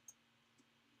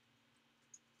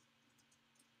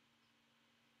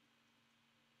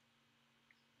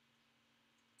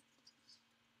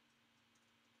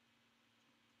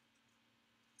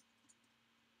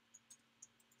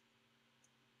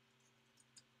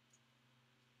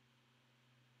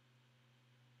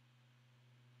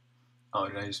 Oh,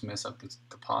 did I just mess up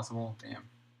the possible? Damn.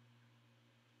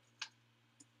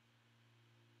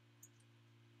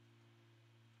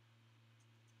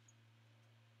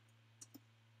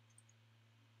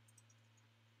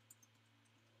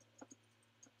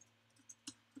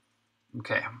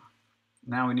 Okay,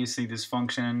 now we need to see this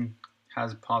function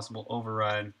has a possible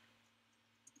override,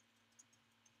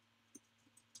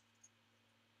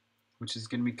 which is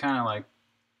going to be kind of like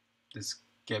this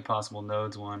get possible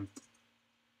nodes one.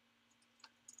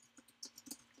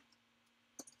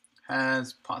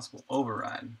 Has possible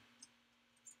override.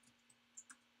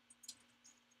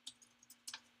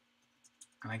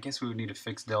 And I guess we would need to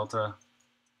fix delta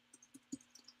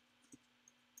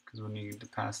because we need to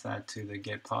pass that to the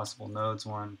get possible nodes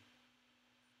one.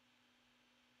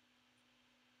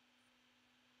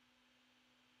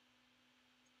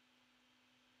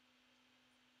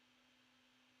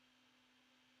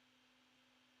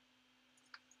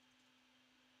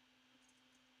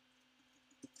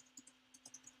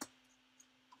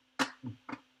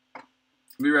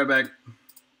 Be right back.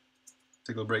 Take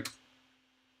a little break.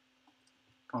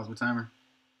 Pause the timer.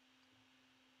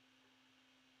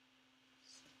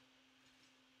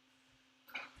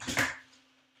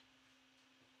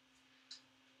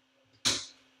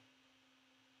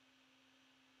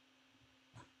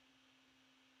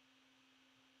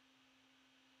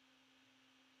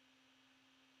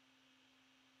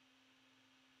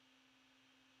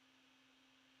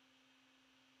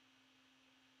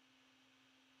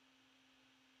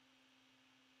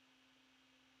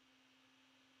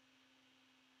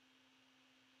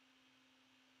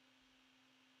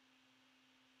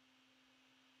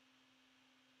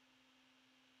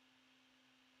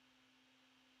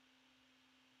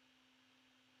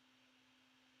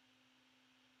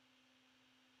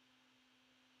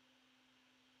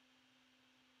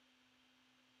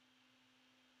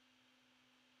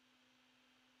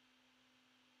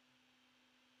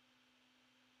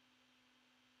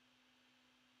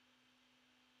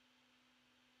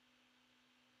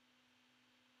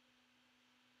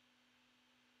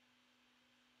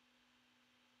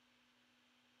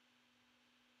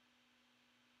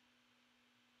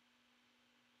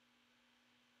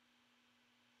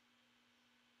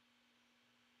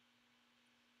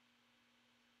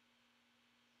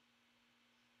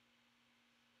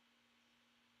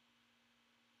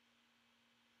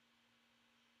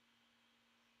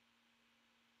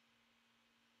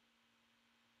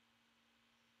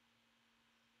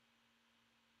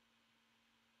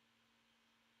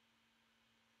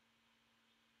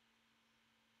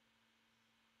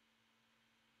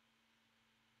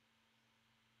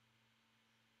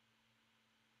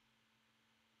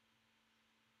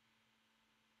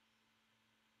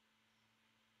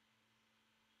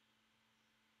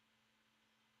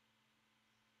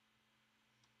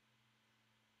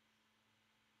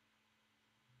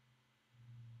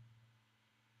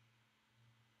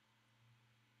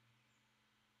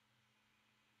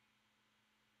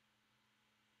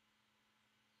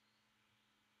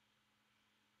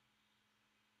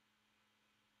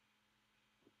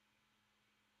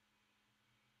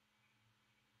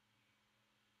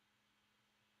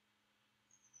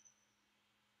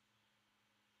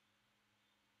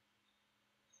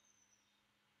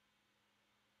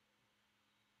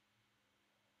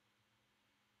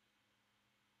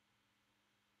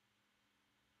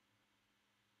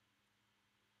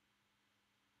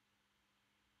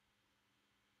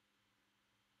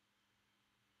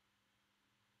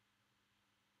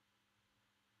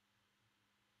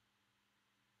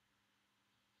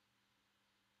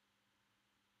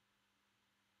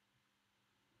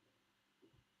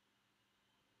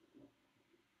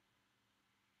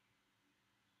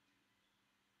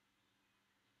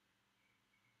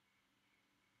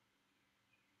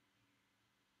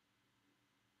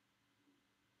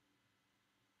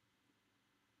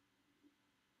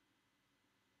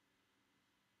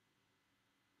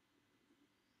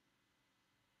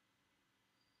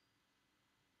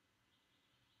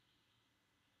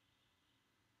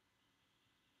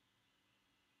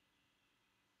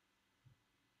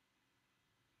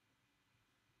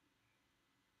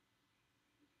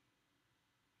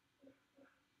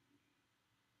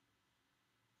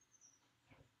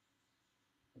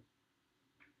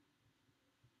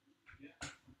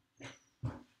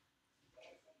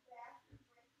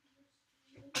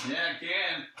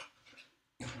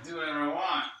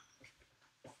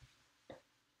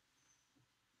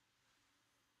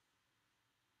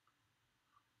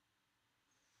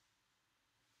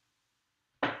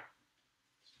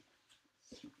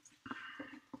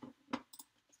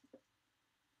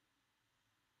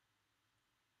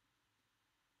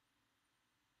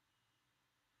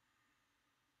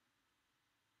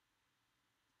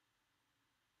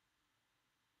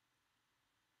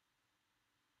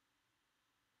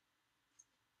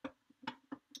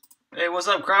 Hey, what's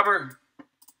up, Cropper?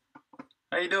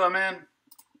 How you doing, man?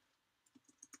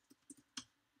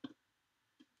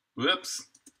 Whoops.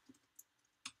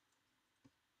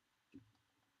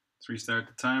 Let's restart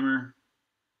the timer.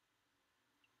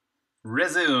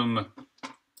 Resume.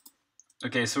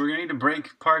 Okay, so we're gonna need to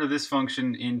break part of this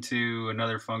function into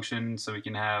another function so we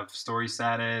can have story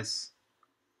status,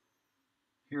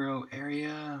 hero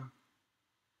area.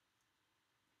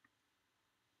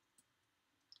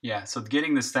 Yeah, so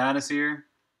getting the status here.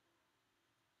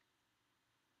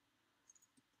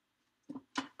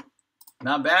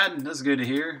 Not bad, that's good to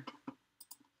hear.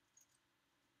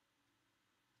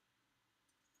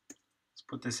 Let's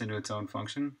put this into its own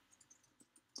function.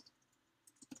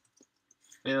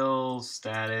 Fill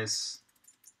status.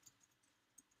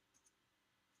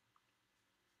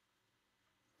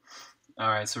 All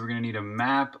right, so we're gonna need a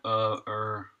map of,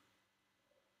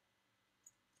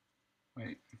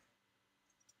 wait,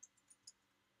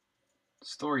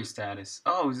 story status.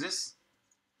 Oh, is this?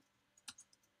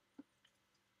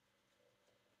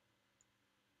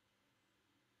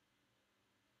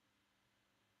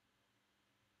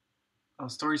 Oh,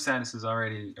 story status is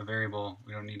already a variable.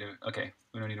 We don't need to, okay,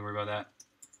 we don't need to worry about that.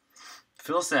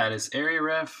 Fill status, area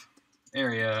ref,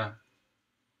 area,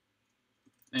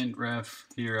 int ref,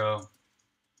 hero.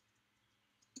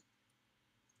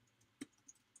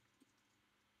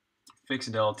 Fix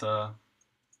delta.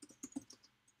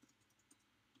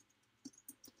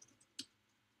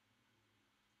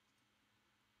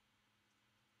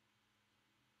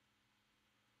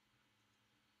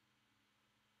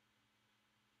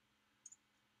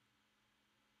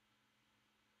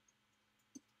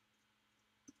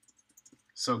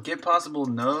 So get possible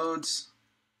nodes.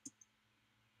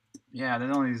 Yeah,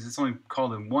 it's only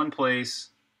called in one place.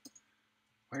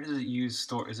 Where does it use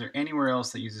store? Is there anywhere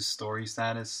else that uses story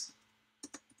status?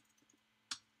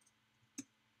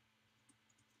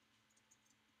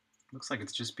 Looks like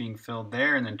it's just being filled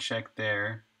there and then checked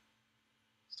there.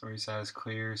 Story status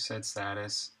clear, set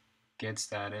status, get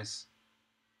status.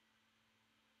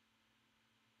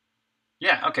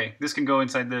 Yeah, okay. This can go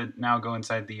inside the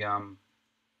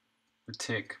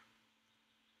tick.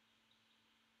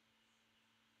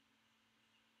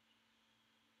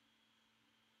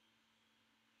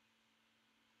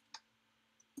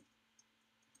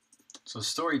 So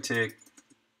story tick.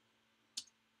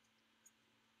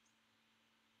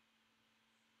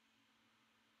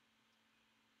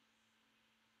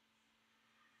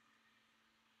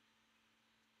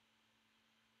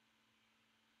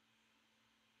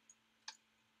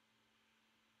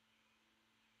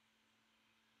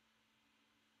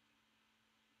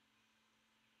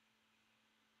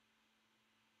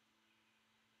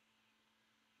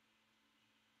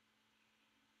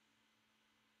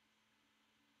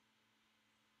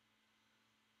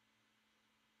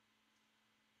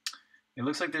 It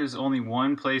looks like there's only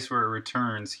one place where it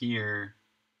returns here.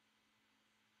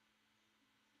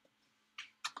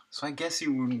 So I guess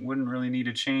you wouldn't really need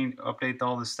to update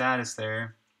all the status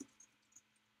there.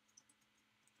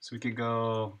 So we could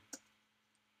go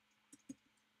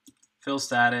fill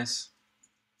status,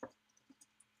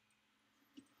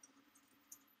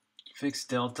 fix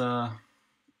delta,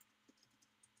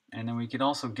 and then we could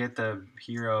also get the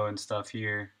hero and stuff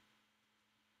here.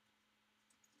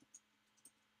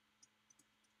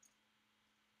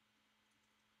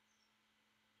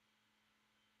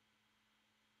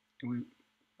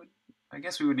 I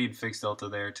guess we would need fix delta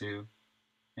there too,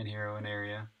 and hero and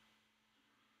area.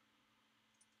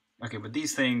 Okay, but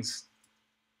these things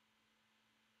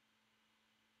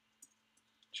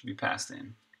should be passed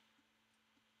in.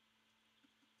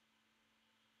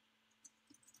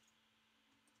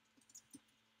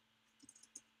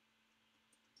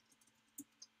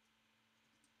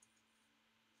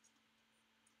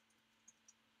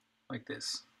 Like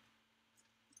this.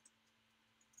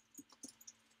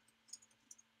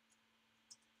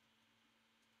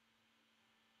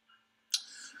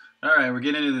 All right, we're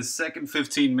getting into the second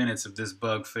 15 minutes of this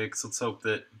bug fix. Let's hope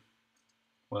that,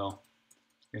 well,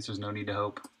 I guess there's no need to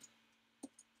hope.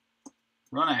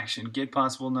 Run action, get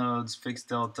possible nodes, fix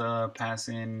delta, pass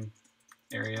in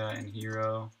area and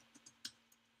hero.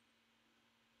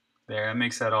 There, that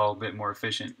makes that all a bit more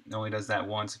efficient. It only does that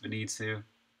once if it needs to.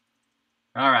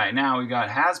 All right, now we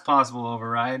got has possible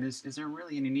override. Is there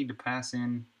really any need to pass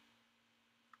in?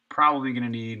 Probably going to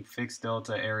need fix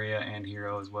delta, area, and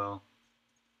hero as well.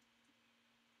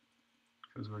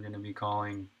 Because we're going to be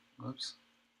calling, whoops.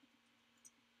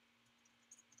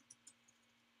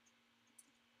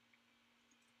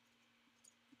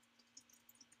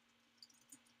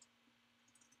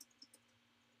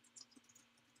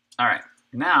 All right,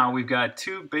 now we've got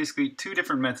basically two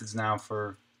different methods now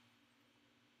for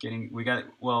getting.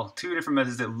 Two different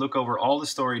methods that look over all the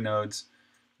story nodes,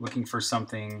 looking for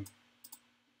something.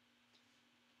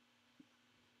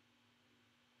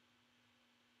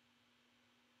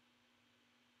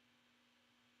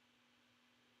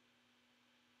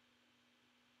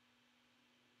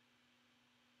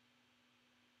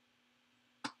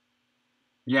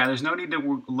 Yeah, there's no need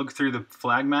to look through the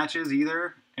flag matches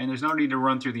either, and there's no need to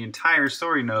run through the entire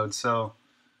story node. So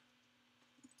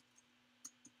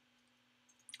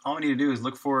all we need to do is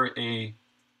look for a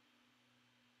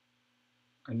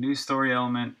new story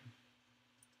element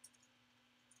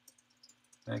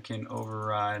that can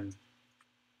override.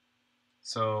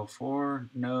 So for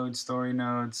nodes, story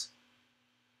nodes,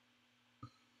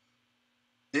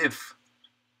 if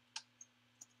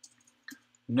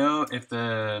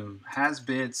the has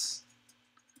bits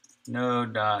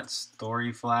node dot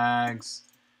story flags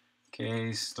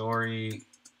story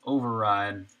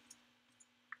override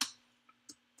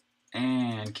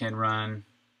and can run,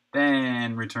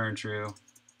 then return true.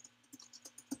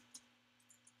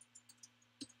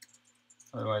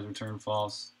 Otherwise return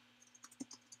false.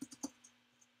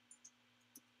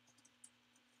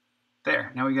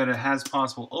 There, now we got a has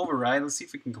possible override. Let's see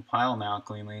if we can compile now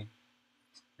cleanly.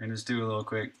 And just do a little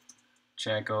quick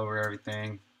check over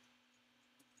everything.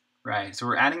 Right, so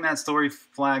we're adding that story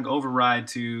flag override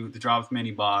to the drop mini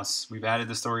boss. We've added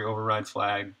the story override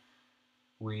flag.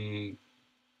 We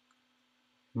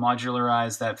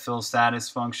modularized that fill status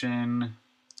function.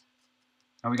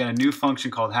 Now we got a new function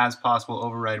called has possible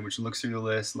override, which looks through the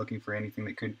list looking for anything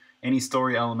that could, any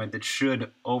story element that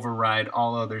should override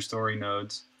all other story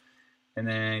nodes. And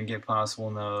then get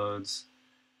possible nodes.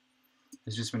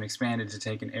 It's just been expanded to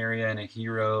take an area and a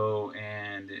hero,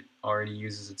 and it already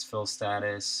uses its fill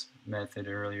status method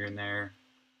earlier in there.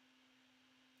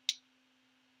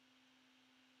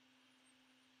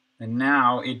 And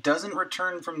now it doesn't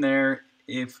return from there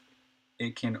if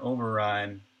it can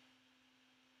override.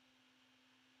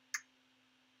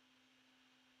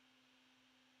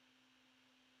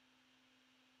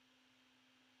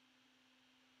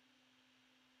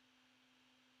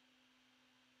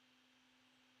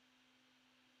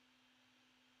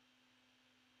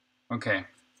 Okay,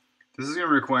 this is going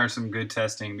to require some good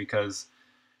testing because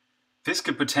this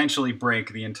could potentially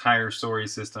break the entire story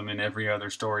system and every other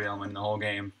story element in the whole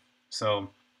game.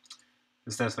 So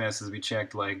this definitely has to be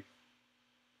checked, like,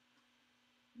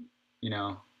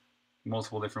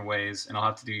 multiple different ways, and I'll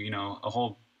have to do, a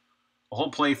whole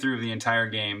playthrough of the entire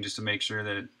game just to make sure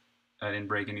that I didn't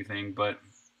break anything. But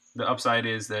the upside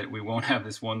is that we won't have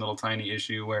this one little tiny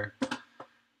issue where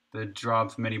the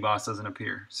drop mini boss doesn't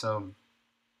appear. So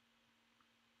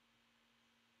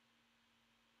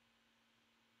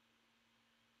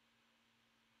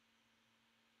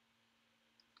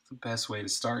the best way to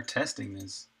start testing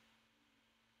this.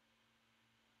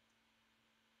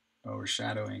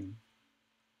 Overshadowing.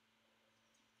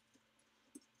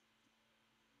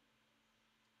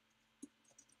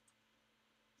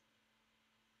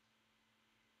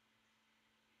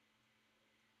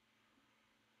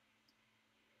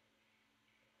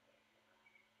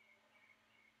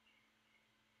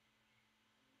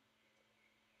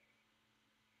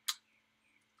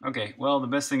 Okay, well, the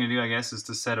best thing to do, I guess, is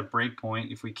to set a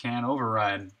breakpoint if we can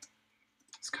override.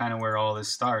 It's kind of where all this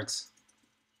starts.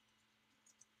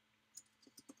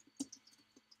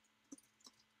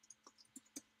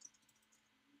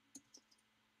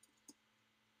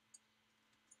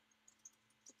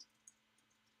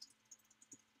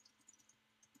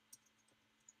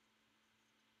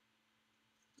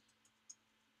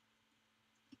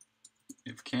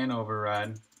 If can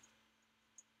override.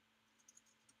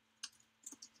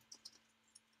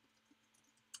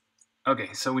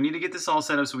 Okay, so we need to get this all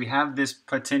set up so we have this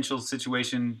potential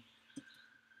situation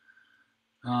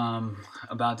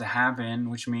about to happen,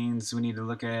 which means we need to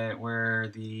look at where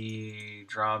the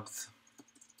dropped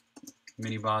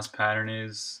mini boss pattern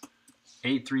is.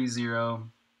 830.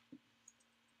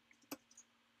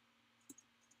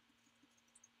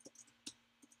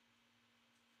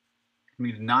 We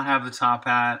need to not have the top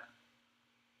hat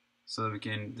so that we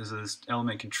can, this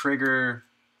element can trigger.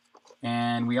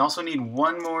 And we also need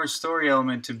one more story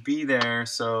element to be there.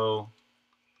 So,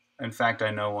 in fact, I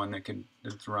know one that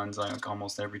runs like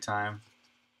almost every time.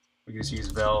 We can just use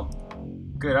vel.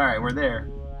 Good. All right, we're there.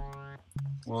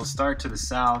 We'll start to the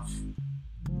south.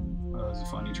 Oh, that was a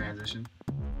funny transition.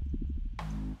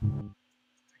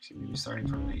 Actually, maybe starting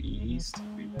from the east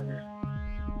would be better.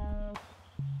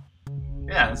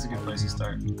 Yeah, that's a good place to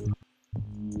start.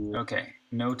 Okay,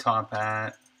 no top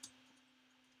hat.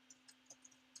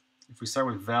 If we start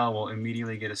with vel, we'll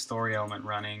immediately get a story element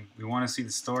running. We want to see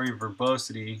the story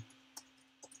verbosity.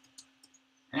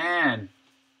 And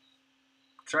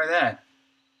try that.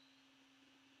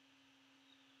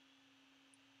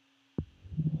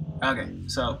 Okay,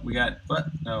 so we got what?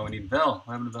 No, we need vel.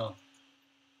 What happened to vel?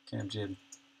 Camp jib.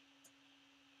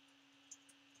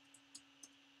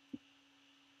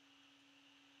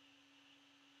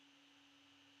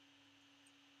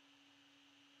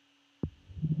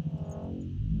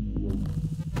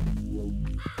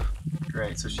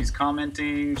 Great, so she's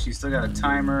commenting. She's still got a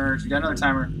timer. She got another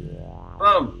timer.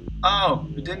 Whoa! Oh,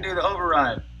 it didn't do the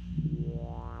override.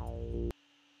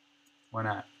 Why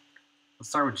not? Let's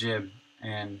start with jib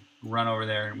and run over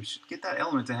there, and we should get that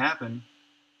element to happen.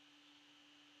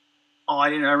 Oh, I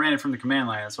didn't. I ran it from the command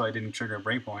line. That's why I didn't trigger a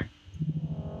breakpoint.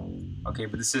 Okay,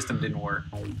 but the system didn't work.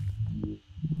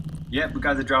 Yep,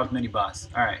 because it dropped mini boss.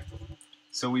 All right.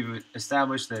 So we've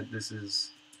established that this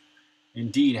is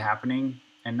indeed happening,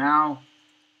 and now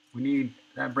we need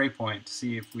that breakpoint to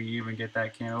see if we even get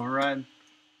that can't override.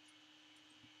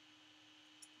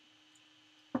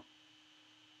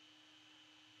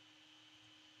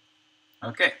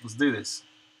 Okay, let's do this.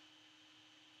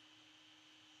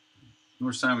 How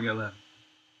much time we got left?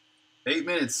 8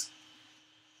 minutes.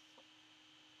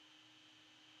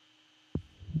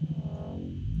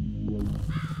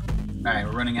 Alright,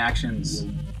 we're running actions.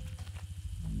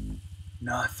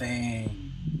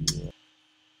 Nothing.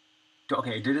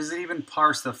 Okay, does it even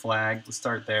parse the flag? Let's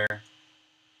start there.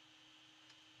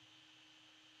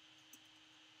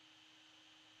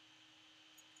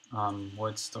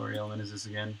 What story element is this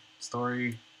again?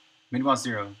 Story, mini-boss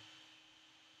 0.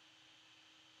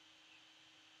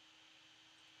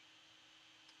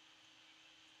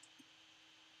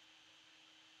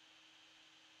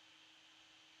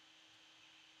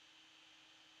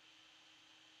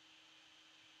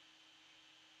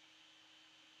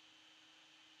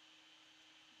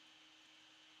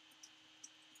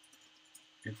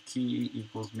 If key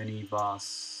equals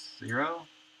mini-boss 0.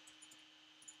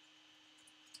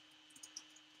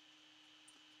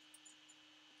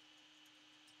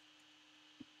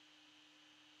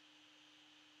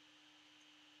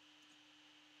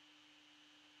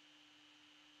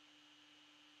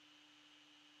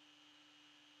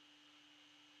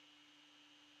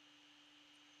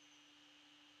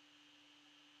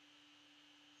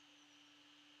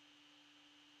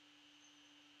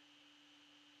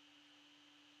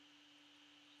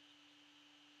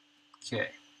 Okay.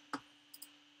 Are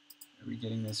we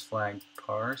getting this flag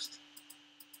parsed?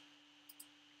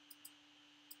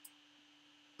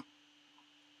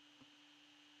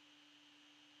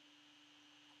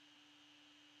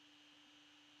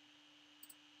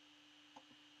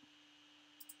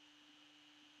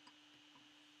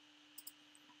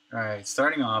 Alright,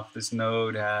 starting off, this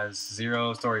node has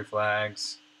 0 story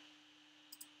flags.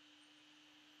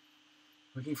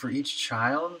 Looking for each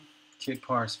child, kit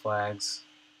parse flags.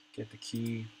 Get the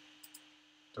key,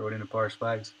 throw it into parse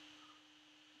flags.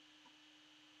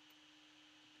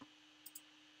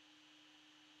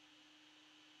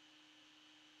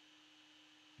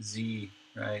 Z,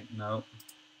 right? Nope.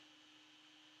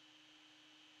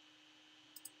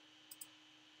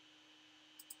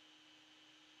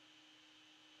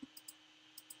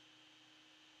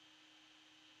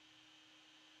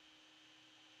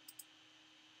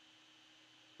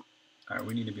 Alright,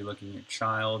 we need to be looking at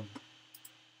child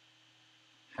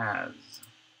has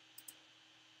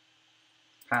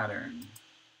pattern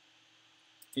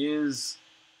is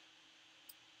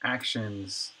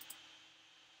actions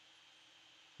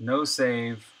no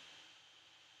save.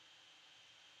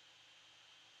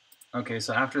 Okay,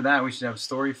 so after that we should have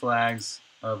story flags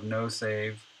of no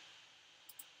save,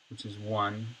 which is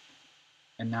 1.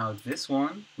 And now this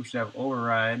one we should have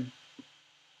override.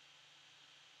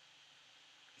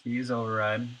 Key is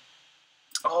override.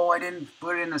 Oh, I didn't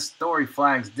put it in the story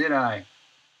flags, did I?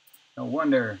 No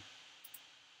wonder.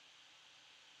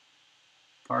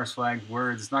 Parse flag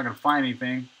words. It's not going to find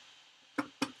anything.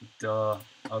 Duh.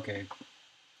 Okay.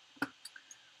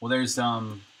 Well, there's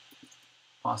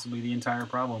possibly the entire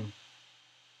problem.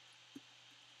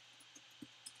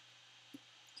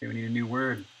 Okay, we need a new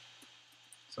word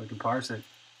so we can parse it.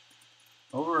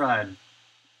 Override.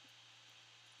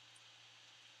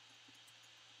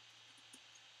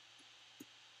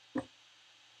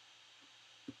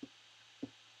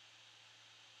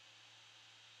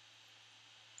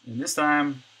 And this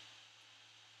time,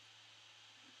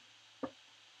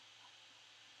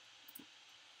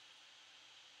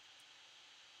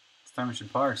 it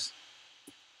should parse.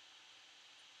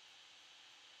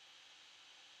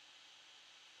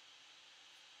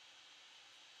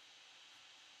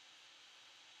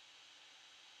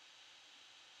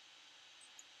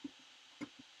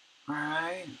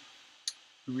 Alright,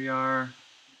 here we are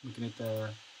looking at the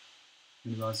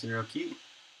mini-boss 0 key.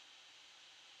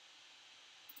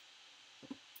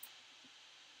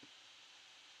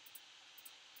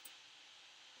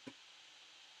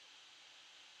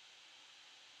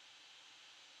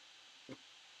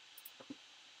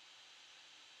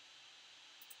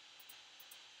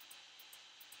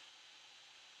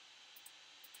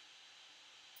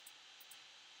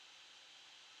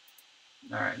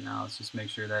 Alright, now let's just make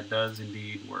sure that does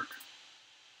indeed work.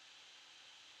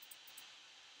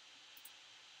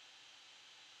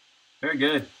 Very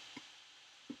good.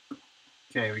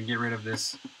 Okay, we can get rid of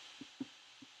this.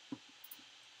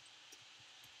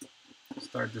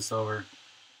 Start this over.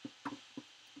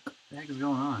 What the heck is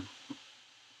going on?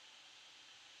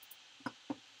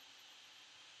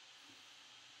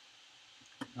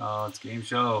 Oh, it's Game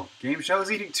Show. Game Show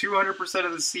is eating 200%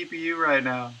 of the CPU right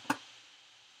now.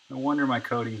 No wonder my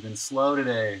coding's been slow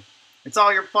today. It's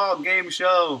all your fault, Game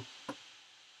Show.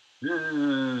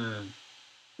 Ugh.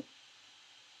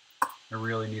 I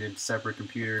really needed a separate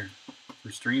computer for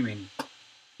streaming.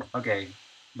 Okay,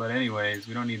 but anyways,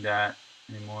 we don't need that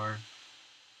anymore.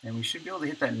 And we should be able to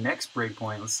hit that next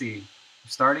breakpoint. Let's see.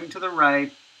 Starting to the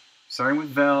right, starting with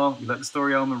Vel. You let the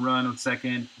story element run a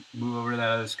second. Move over to that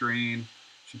other screen.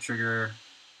 Should trigger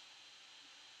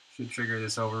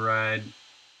this override.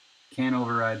 Can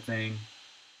override thing.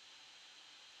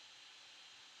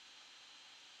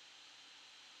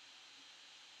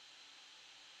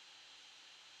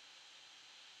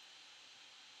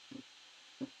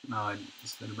 Now I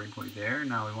just set a breakpoint there.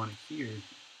 Now we want it here.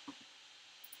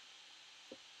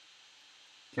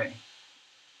 Okay.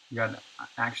 We got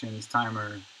actions,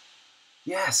 timer.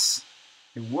 Yes!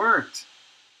 It worked!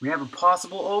 We have a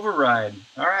possible override.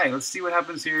 Alright, let's see what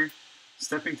happens here.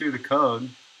 Stepping through the code.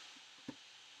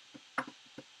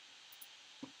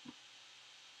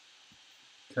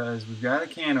 Because we've got a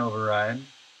can override.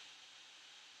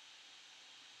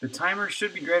 The timer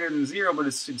should be greater than 0, but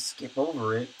it should skip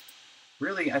over it.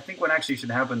 Really, I think what actually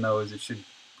should happen though is it should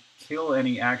kill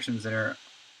any actions that are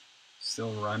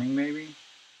still running, maybe?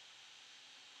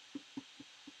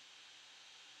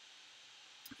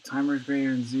 Timer is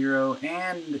greater than 0,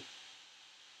 and...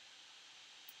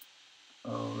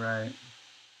 Oh, right.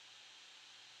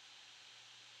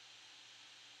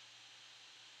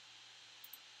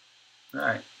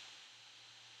 Right.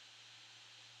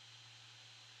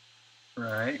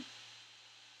 Right.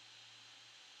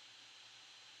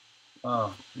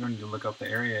 Oh, you don't need to look up the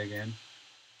area again.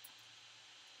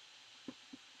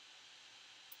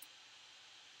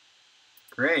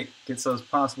 Great. Gets those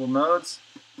possible nodes.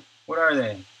 What are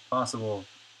they? Possible.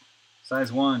 Size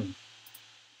 1.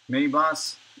 Mini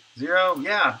boss 0.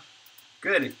 Yeah.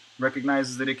 Good. It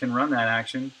recognizes that it can run that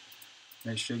action.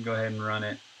 And it should go ahead and run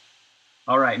it.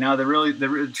 All right. Now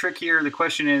the trick here, the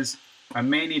question is, I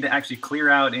may need to actually clear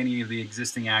out any of the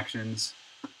existing actions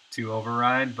to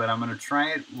override, but I'm going to try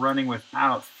it running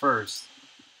without first.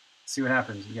 See what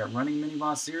happens. We got running mini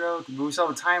boss 0, but we still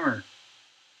have a timer.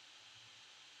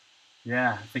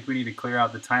 Yeah, I think we need to clear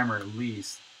out the timer at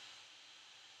least.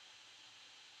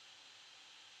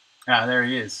 Ah, there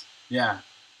he is. Yeah.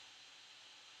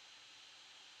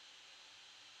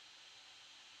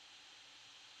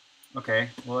 Okay,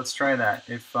 well let's try that.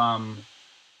 If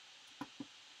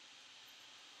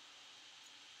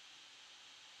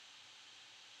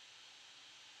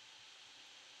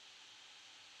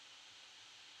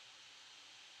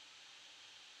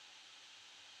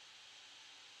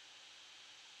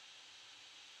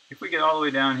we get all the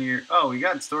way down here, oh, we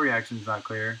got story actions not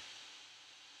clear.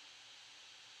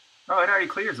 Oh, it already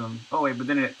clears them. Oh wait, but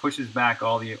then it pushes back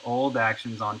all the old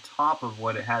actions on top of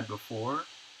what it had before.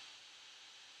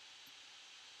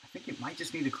 I think it might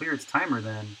just need to clear its timer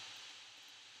then.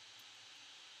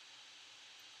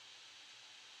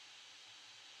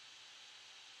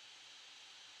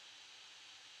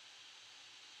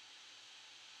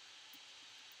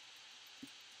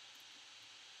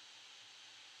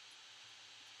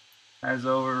 Has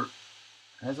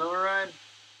override?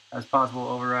 Has possible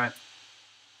override.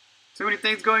 Too many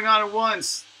things going on at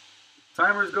once.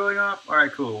 Timer's going off. All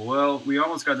right, cool. Well, we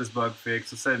almost got this bug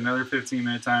fixed. Let's set another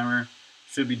 15-minute timer.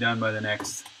 Should be done by the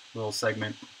next little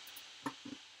segment.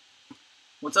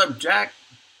 What's up, Jack?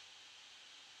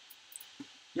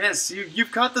 Yes,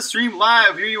 you've caught the stream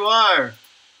live. Here you are.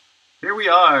 Here we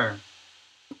are.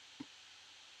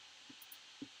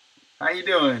 How you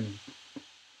doing?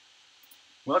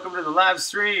 Welcome to the live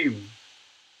stream.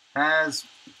 Has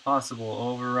possible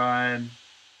override.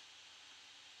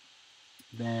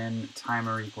 Then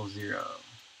timer equals 0.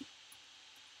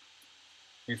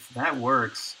 If that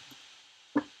works,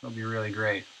 that'll be really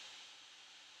great.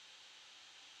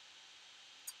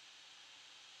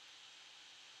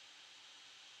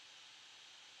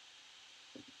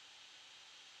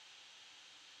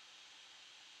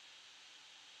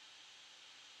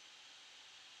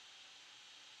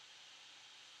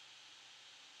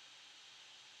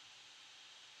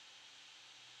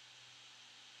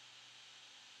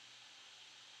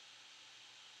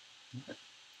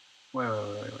 Wait.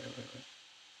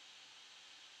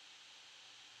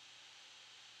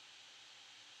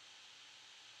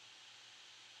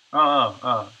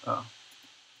 Oh.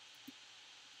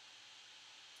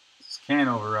 This can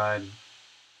override.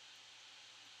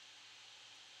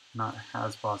 Not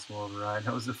has possible override.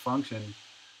 That was the function.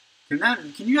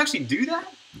 Can you actually do that?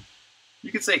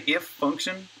 You could say if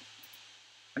function.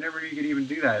 I never knew you could even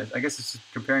do that. I guess it's just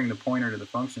comparing the pointer to the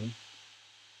function.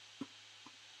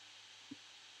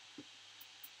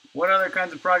 What other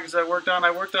kinds of projects I worked on?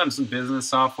 I worked on some business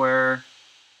software.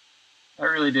 That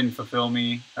really didn't fulfill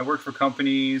me. I worked for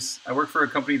companies. I worked for a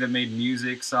company that made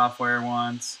music software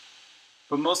once.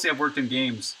 But mostly I've worked in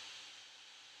games.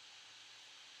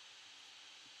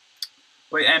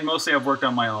 And mostly I've worked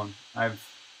on my own.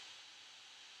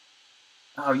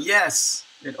 Oh yes!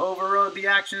 It overrode the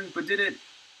action, but did it?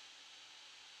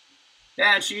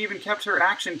 Yeah, and she even kept her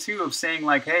action too of saying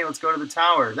like, hey, let's go to the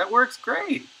tower. That works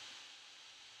great.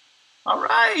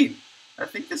 Alright! I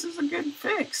think this is a good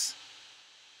fix.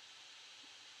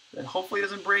 That hopefully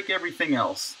doesn't break everything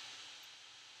else.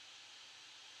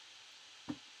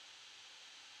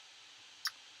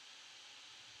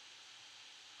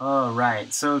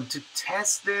 Alright, so to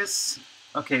test this,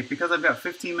 okay, because I've got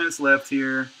 15 minutes left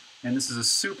here, and this is a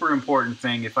super important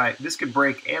thing. This could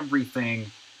break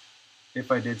everything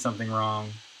if I did something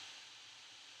wrong.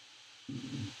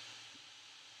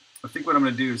 I think what I'm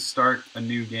going to do is start a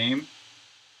new game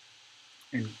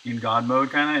in God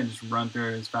mode, kind of, and just run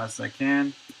through it as fast as I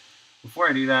can. Before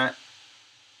I do that,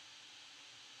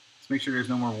 let's make sure there's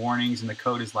no more warnings, and the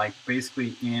code is like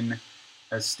basically in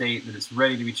a state that it's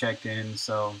ready to be checked in.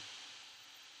 So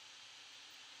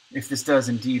if this does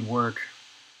indeed work,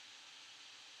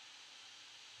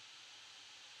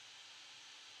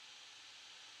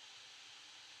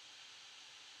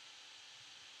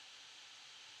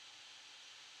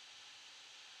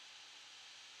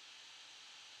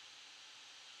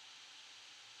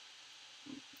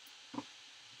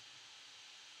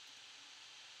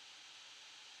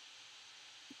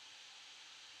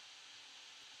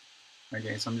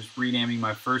 okay, so I'm just renaming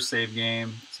my first save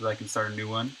game so that I can start a new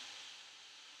one.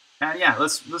 And yeah,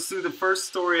 let's do the first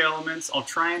story elements. I'll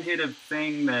try and hit a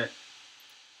thing that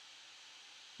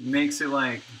makes it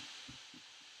like,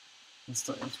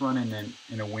 let's run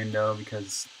in a window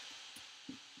because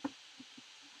the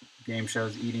game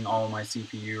show's eating all of my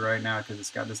CPU right now because it's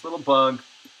got this little bug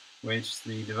which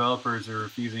the developers are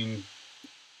refusing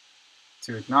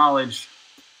to acknowledge.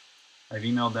 I've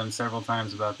emailed them several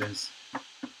times about this,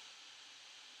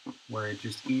 where it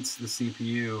just eats the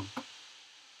CPU.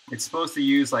 It's supposed to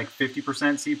use like 50%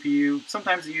 CPU.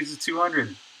 Sometimes it uses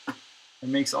 200. It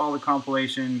makes all the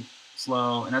compilation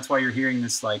slow, and that's why you're hearing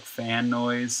this like fan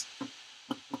noise.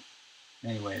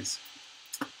 Anyways,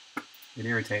 it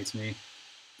irritates me.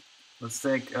 Let's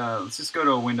just go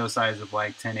to a window size of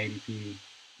like 1080p.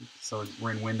 So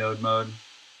we're in windowed mode. I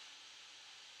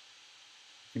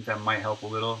think that might help a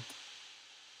little.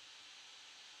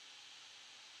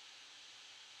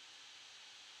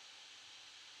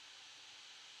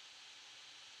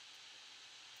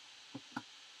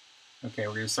 Okay,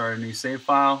 we're going to start a new save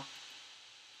file.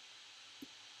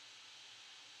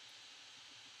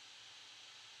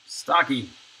 Stocky.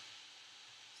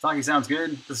 Stocky sounds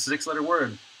good. This is a 6-letter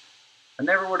word. I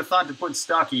never would have thought to put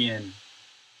stocky in.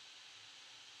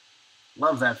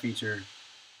 Love that feature.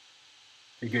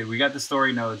 Okay, good. We got the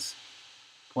story nodes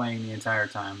playing the entire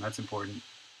time. That's important.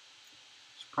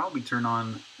 Should probably turn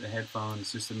on the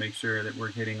headphones just to make sure that we're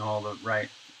hitting all the right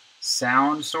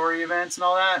sound story events and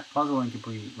all that. Puzzle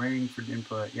incomplete. Rating for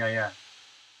input. Yeah.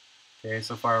 Okay,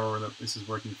 so far this is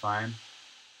working fine.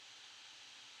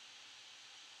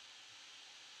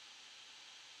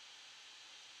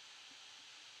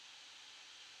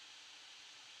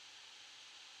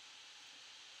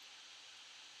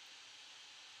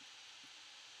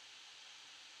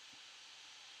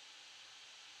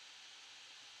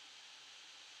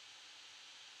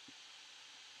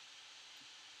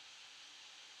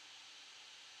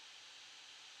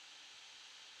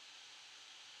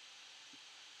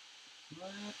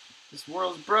 What? This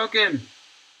world's broken!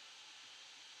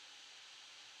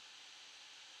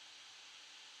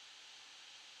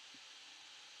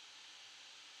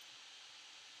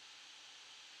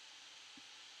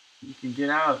 You can get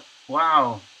out.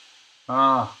 Wow.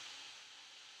 Oh.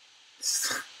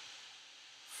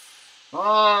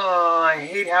 Oh, I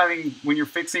hate having when you're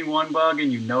fixing one bug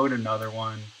and you note another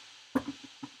one.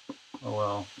 Oh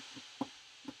well.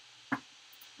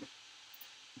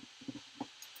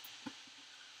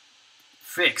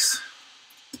 Fix.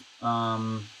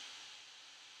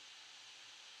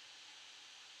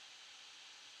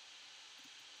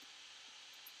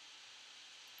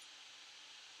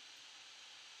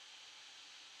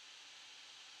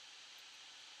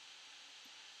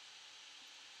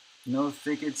 No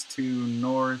thickets to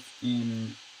north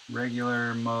in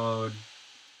regular mode.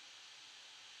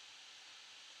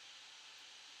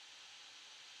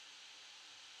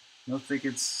 No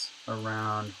thickets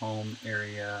around home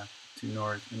area to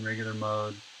north in regular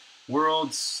mode.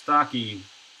 World stocky.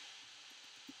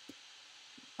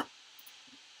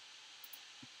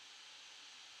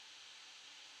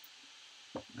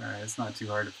 Alright, it's not too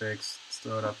hard to fix. Let's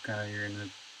throw it up kind of here in the...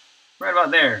 Right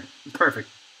about there. It's perfect.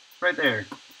 Right there.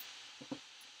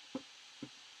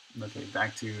 Okay,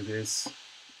 back to this.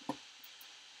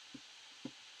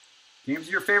 Games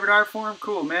are your favorite art form?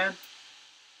 Cool, man.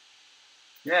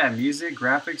 Yeah, music,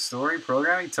 graphics, story,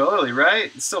 programming. Totally, right?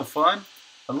 It's so fun.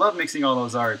 I love mixing all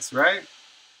those arts, right?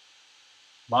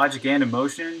 Logic and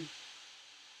emotion.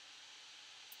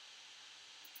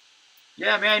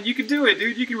 Yeah, man, you can do it,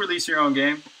 dude. You can release your own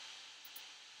game.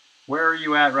 Where are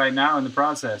you at right now in the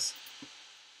process?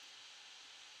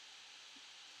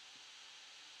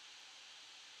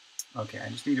 Okay, I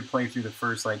just need to play through the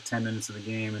first like 10 minutes of the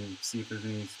game and see if there's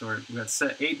any story. We got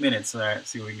set 8 minutes. All right,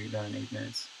 see what we can get done in 8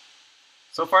 minutes.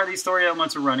 So far, these story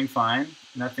elements are running fine.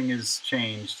 Nothing has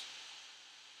changed.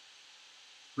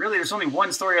 Really, there's only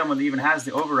one story element that even has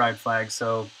the override flag,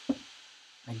 so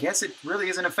I guess it really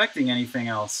isn't affecting anything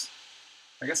else.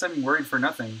 I guess I'm worried for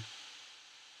nothing.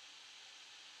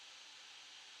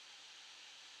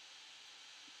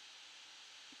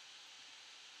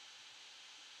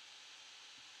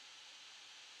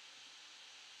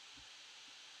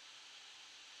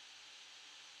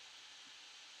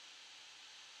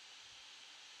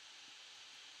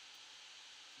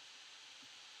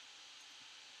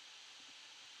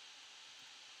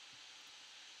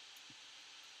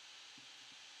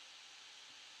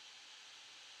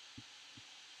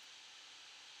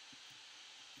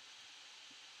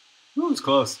 Ooh, it's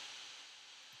close.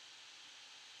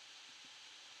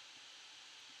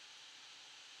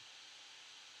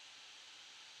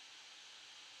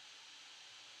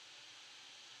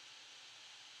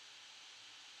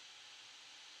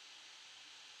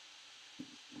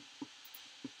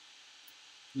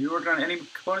 You worked on any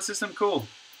component system? Cool.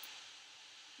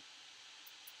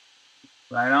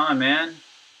 Right on, man.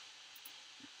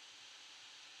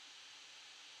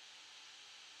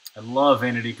 I love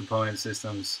entity component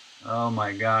systems. Oh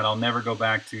my god, I'll never go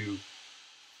back to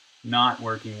not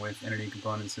working with entity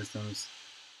component systems.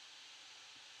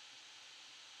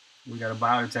 We got a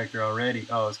biodetector already.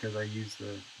 Oh, it's because I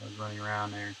was running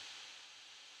around there.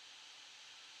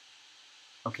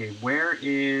 Okay,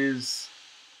 where's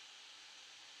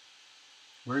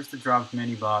the dropped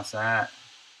mini boss at?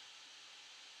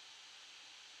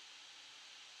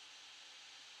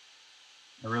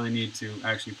 I really need to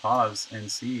actually pause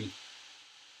and see.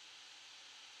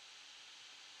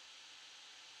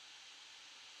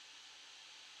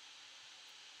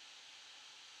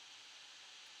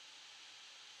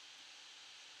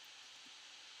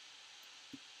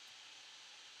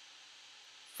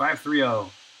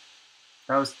 $530.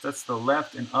 That's the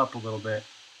left and up a little bit.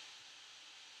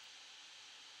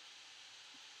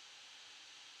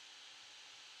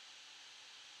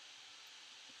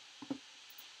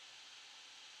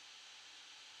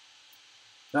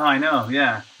 Oh, I know,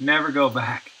 yeah. Never go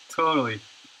back. Totally.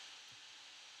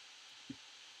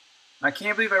 I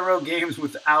can't believe I wrote games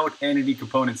without entity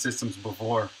component systems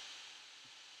before.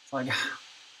 It's like,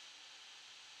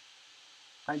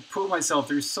 I put myself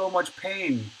through so much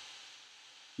pain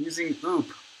using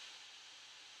OOP.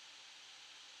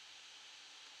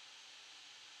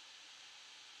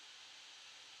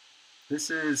 This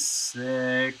is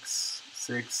 6,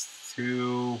 6,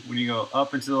 2. When you go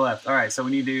up and to the left. All right, so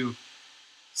we need to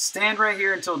stand right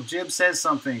here until Jib says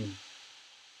something.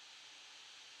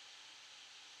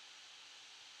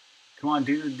 Come on,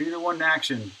 do the one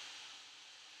action.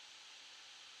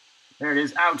 There it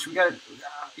is. Ouch, we got it.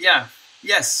 Yeah,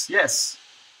 yes.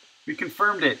 We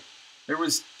confirmed it. There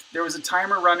was a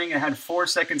timer running. It had 4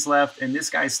 seconds left, and this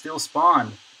guy still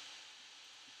spawned.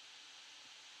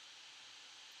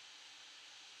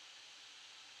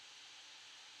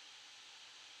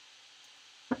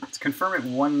 Let's confirm it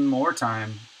one more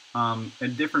time, a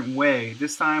different way.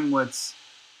 This time, let's...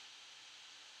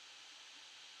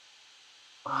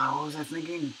 what was I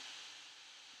thinking?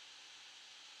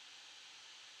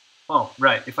 Oh,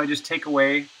 right. If I just take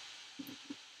away...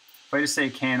 If I just say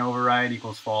can override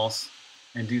equals false,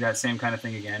 and do that same kind of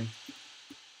thing again,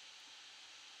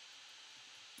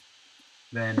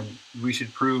 then we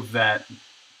should prove that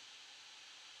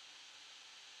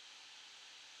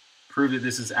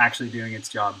this is actually doing its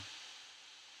job.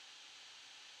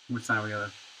 How much time we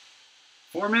got?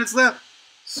 4 minutes left.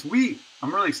 Sweet.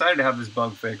 I'm really excited to have this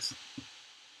bug fixed.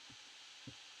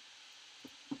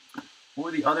 What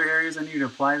were the other areas I need to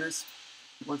apply this?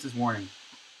 What's this warning?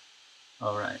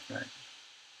 Oh, right.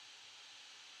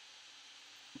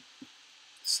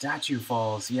 Statue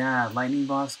falls, yeah. Lightning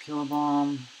boss, kill a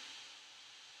bomb.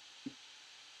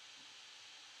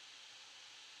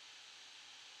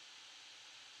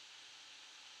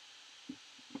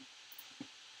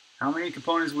 How many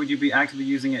components would you be actively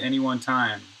using at any one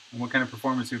time? And what kind of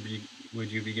performance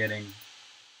would you be getting?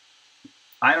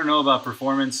 I don't know about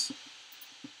performance.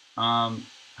 How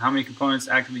many components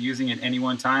actively using at any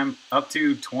one time? Up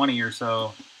to 20 or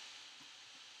so.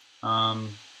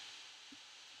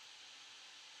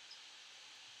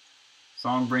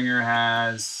 Songbringer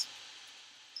has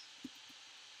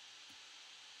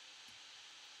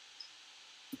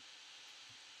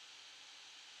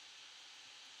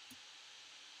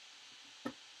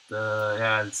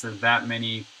it says that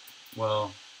many.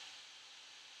 Well,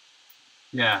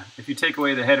 yeah, if you take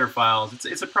away the header files,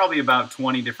 it's probably about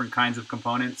 20 different kinds of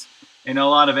components, and a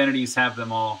lot of entities have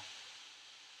them all.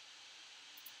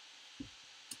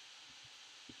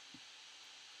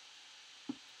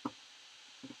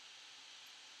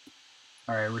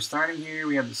 All right, we're starting here.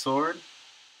 We have the sword.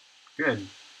 Good.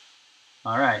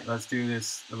 All right, let's do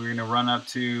this. We're going to run up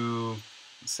to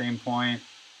the same point.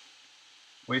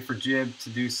 Wait for Jib to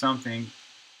do something.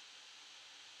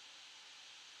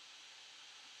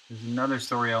 There's another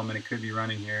story element it could be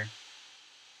running here.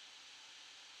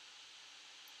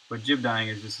 But Jib dying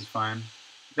is just as fine.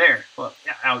 There. Well,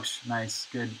 yeah, ouch. Nice.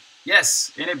 Good.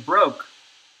 Yes, and it broke.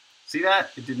 See that?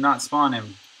 It did not spawn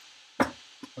him.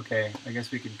 Okay, I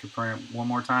guess we could confirm it one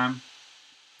more time.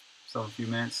 Still a few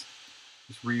minutes.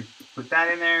 Just put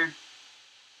that in there.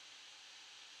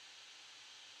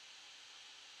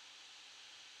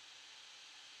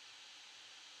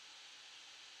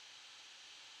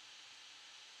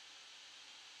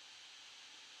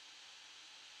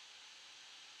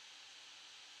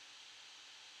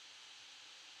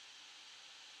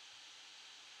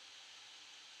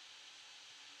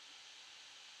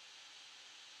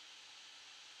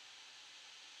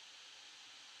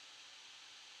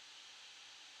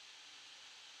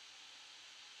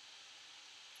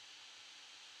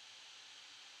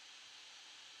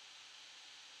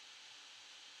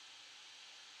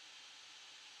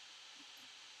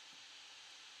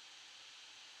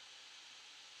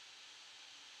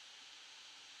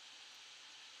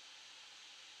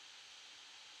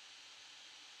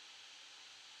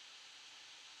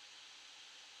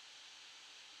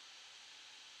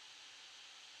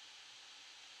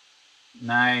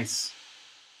 Nice.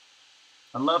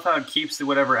 I love how it keeps the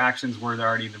whatever actions were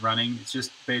already running. It's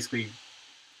just basically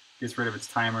gets rid of its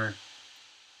timer.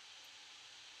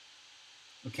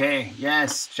 Okay,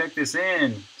 yes, check this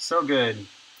in. So good.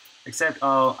 Except,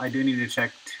 oh, I do need to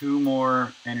check 2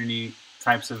 more entity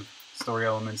types of story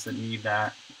elements that need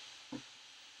that.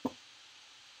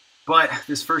 But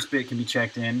this first bit can be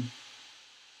checked in.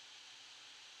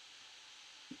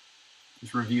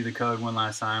 Just review the code one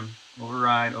last time.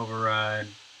 Override. We're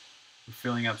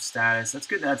filling up status. That's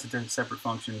good. That's a separate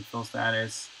function. Fill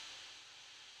status.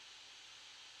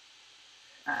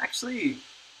 Actually,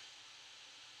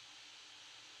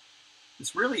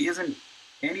 this really isn't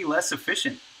any less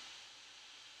efficient.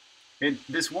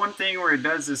 This one thing where it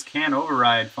does this can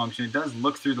override function, it does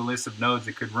look through the list of nodes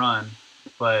it could run,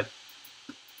 but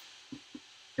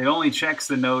it only checks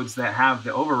the nodes that have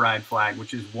the override flag,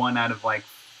 which is 1 out of like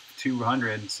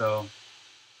 200. So,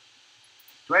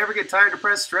 do I ever get tired,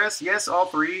 depressed, stressed? Yes, all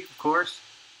 3, of course.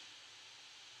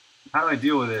 How do I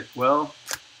deal with it? Well,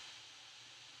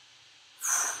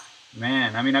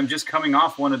 man, I mean, I'm just coming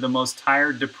off one of the most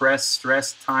tired, depressed,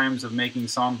 stressed times of making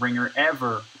Songbringer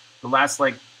ever. The last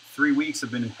like 3 weeks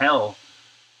have been hell.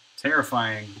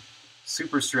 Terrifying.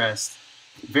 Super stressed.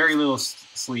 Very little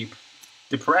sleep.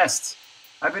 Depressed.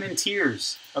 I've been in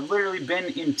tears. I've literally been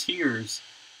in tears.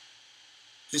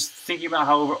 Just thinking about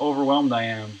how overwhelmed I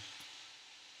am.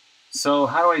 So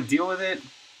how do I deal with it?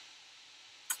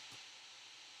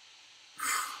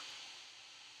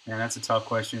 Man, that's a tough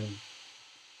question.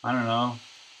 I don't know.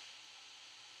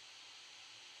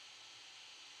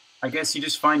 I guess you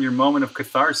just find your moment of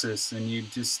catharsis and you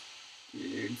just,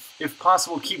 if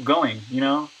possible, keep going, you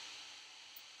know?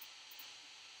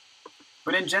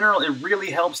 But in general, it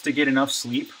really helps to get enough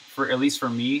sleep, for at least for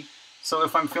me. So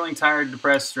if I'm feeling tired,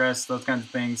 depressed, stressed, those kinds of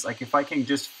things, like if I can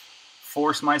just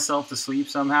force myself to sleep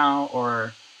somehow,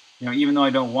 or, you know, even though I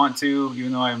don't want to,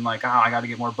 even though I'm like, I got to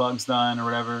get more bugs done or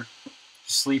whatever,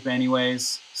 just sleep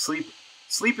anyways.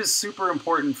 Sleep is super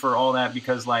important for all that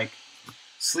because, like,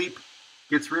 sleep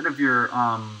gets rid of your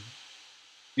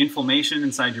inflammation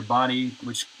inside your body,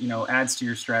 which, you know, adds to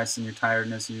your stress and your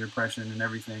tiredness and your depression and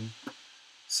everything.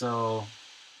 So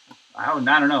I don't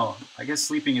know. I guess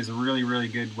sleeping is a really, really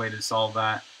good way to solve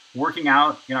that. Working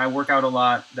out, you know, I work out a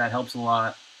lot. That helps a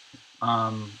lot.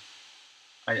 I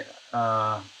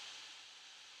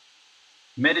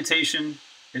meditation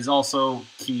is also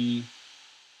key.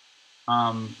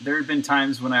 There have been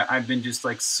times when I've been just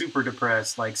like super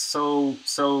depressed, like so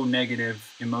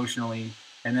negative emotionally,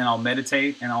 and then I'll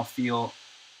meditate and I'll feel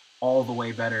all the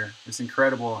way better. It's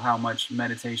incredible how much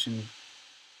meditation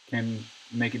can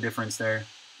make a difference there.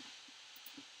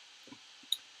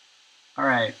 All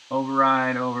right,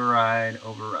 override. I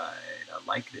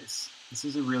like this. This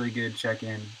is a really good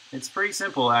check-in. It's pretty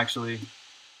simple, actually.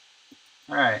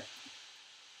 All right.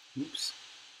 Oops.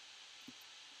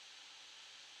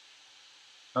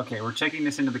 Okay, we're checking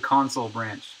this into the console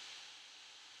branch.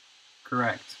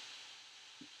 Correct.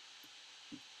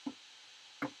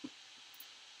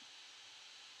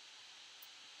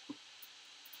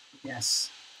 Yes.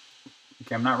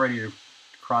 Okay, I'm not ready to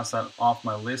cross that off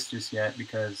my list just yet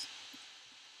because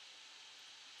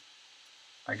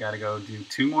I gotta go do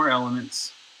 2 more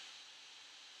elements.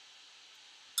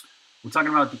 We're talking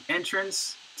about the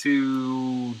entrance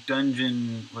to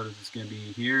dungeon. What is this gonna be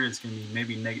here? It's gonna be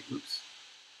maybe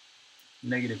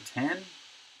negative 10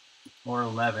 or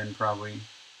 11 probably.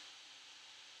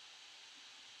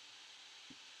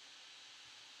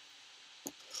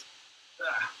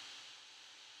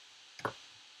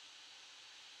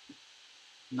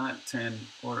 Not 10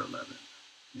 or 11.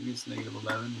 Maybe it's negative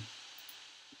 11.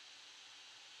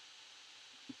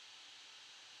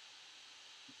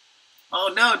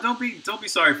 Oh no! Don't be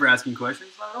sorry for asking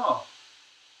questions. Not at all.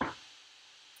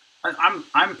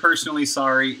 I'm personally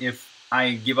sorry if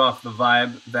I give off the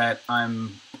vibe that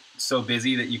I'm so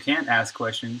busy that you can't ask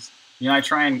questions. You know, I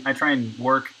try and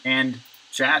work and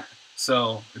chat,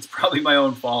 so it's probably my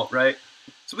own fault, right?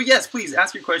 So, but yes, please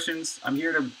ask your questions. I'm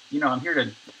here to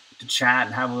chat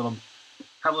and have a little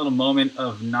moment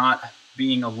of not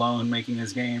being alone making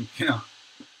this game. You know,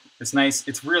 it's nice.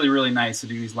 It's really, really nice to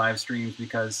do these live streams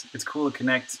because it's cool to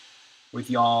connect with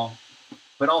y'all,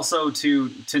 but also to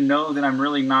know that I'm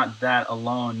really not that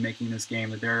alone making this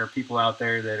game. That there are people out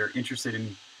there that are interested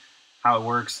in how it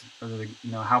works, or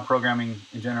how programming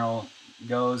in general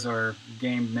goes, or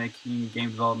game making,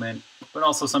 game development. But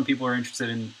also some people are interested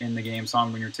in the game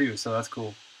Songbringer too. So that's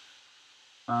cool.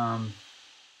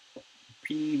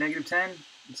 P negative 10.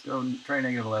 Let's go try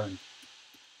negative 11.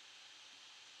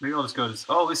 Maybe I'll just go to...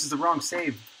 Oh, this is the wrong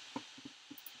save.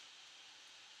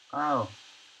 Oh.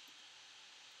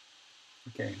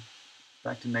 Okay.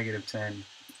 Back to negative 10.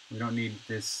 We don't need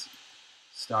this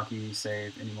stocky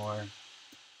save anymore.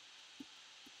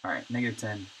 Alright, negative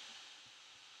 10.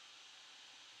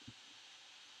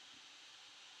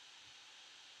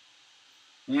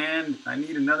 And I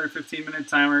need another 15-minute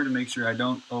timer to make sure I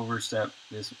don't overstep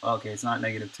this. Okay, it's not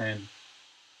negative 10.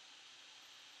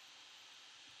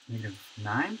 Negative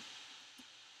 9?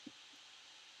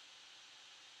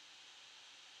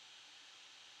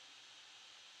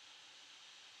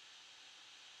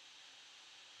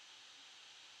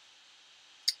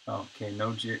 Okay,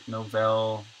 no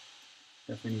Vel.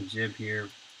 Definitely need Jib here.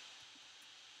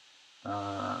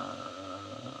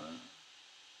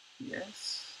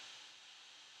 Yes.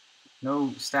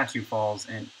 No statue falls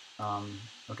and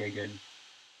okay, good.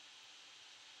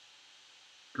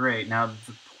 Great. Now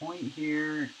the point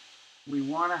here, we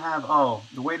want to have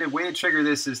the way to trigger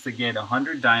this is to get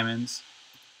 100 diamonds.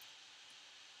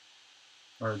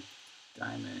 Or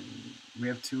diamond. We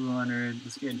have 200.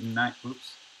 Let's get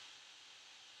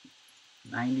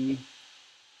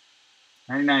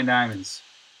 99 diamonds.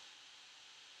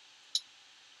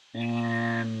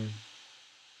 And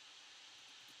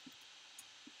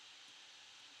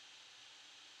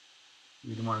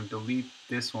we want to delete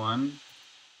this one.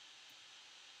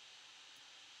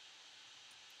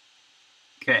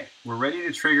 Okay, we're ready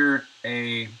to trigger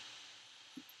a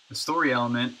story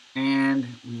element, and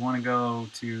we want to go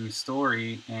to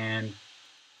story, and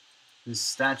this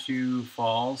statue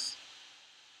falls.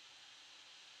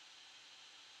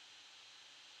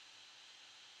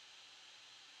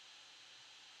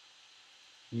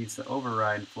 Needs the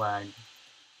override flag.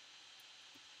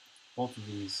 Both of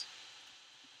these.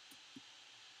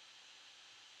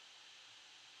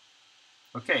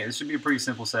 Okay, this should be a pretty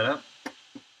simple setup.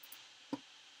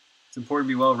 It's important to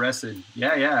be well rested.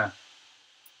 Yeah.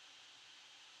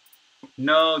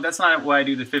 No, that's not why I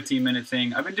do the 15-minute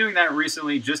thing. I've been doing that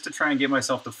recently just to try and get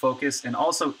myself to focus and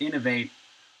also innovate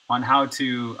on how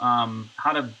to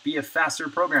be a faster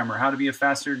programmer, how to be a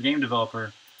faster game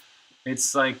developer.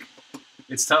 It's like,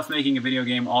 it's tough making a video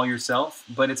game all yourself,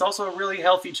 but it's also a really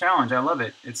healthy challenge. I love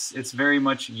it. It's very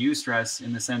much eustress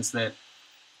in the sense that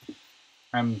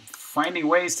I'm finding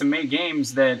ways to make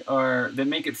games that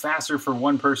make it faster for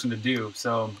one person to do.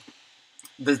 So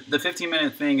the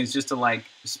 15-minute thing is just to like,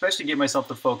 especially get myself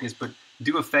to focus, but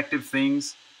do effective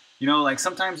things. You know, like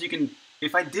sometimes you can,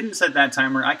 if I didn't set that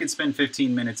timer, I could spend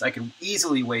 15 minutes. I could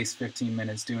easily waste 15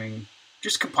 minutes doing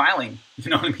just compiling.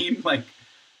 You know what I mean? Like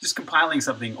just compiling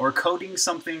something or coding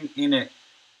something in an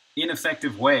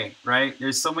ineffective way, right?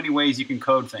 There's so many ways you can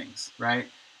code things, right?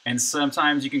 And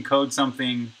sometimes you can code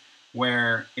something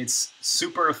where it's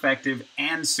super effective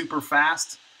and super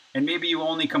fast, and maybe you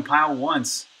only compile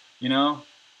once, you know,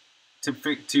 to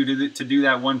do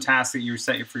that one task that you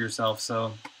set for yourself.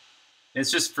 So it's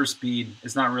just for speed.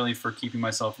 It's not really for keeping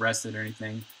myself rested or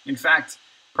anything. In fact,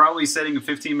 probably setting a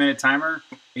 15-minute timer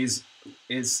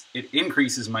it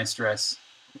increases my stress,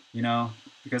 you know,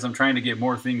 because I'm trying to get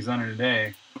more things done in a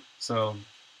day. So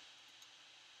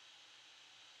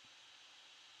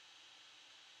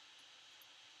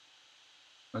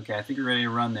okay, I think we're ready to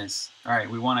run this. All right,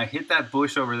 we want to hit that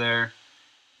bush over there,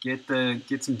 get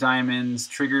some diamonds,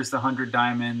 triggers the 100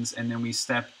 diamonds, and then we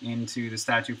step into the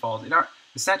Statue Falls. The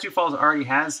Statue Falls already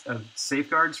has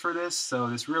safeguards for this, so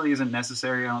this really isn't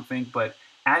necessary, I don't think. But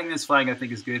adding this flag, I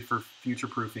think, is good for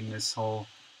future-proofing this whole.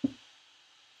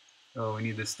 Oh, we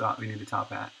need this stop. We need the top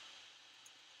hat.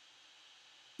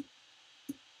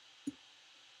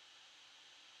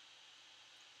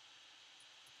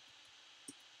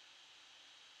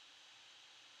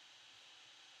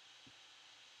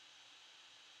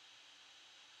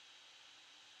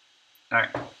 All right,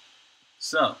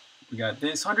 so we got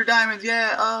this 100 diamonds,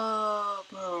 yeah, oh,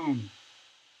 boom.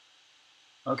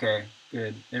 Okay,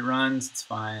 good, it runs, it's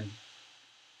fine.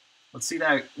 Let's see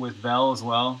that with Vel as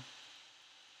well.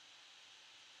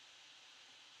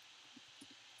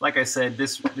 Like I said,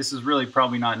 this is really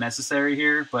probably not necessary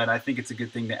here, but I think it's a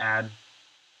good thing to add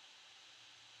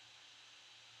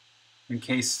in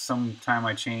case sometime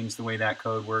I change the way that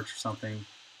code works or something.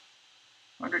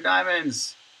 100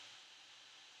 diamonds!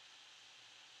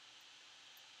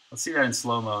 Let's see that in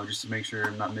slow-mo just to make sure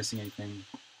I'm not missing anything.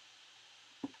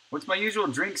 What's my usual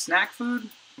drink snack food?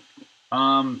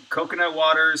 Coconut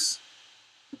waters.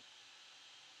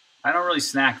 I don't really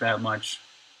snack that much.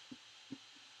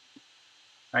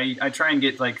 I try and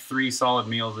get like 3 solid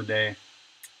meals a day.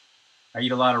 I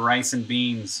eat a lot of rice and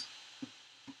beans.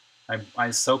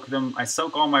 I soak them. I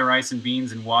soak all my rice and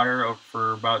beans in water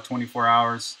for about 24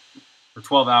 hours or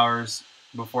 12 hours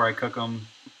before I cook them.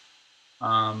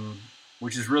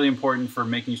 Which is really important for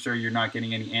making sure you're not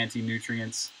getting any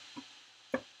anti-nutrients.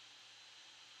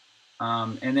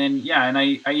 And then, yeah, and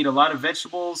I eat a lot of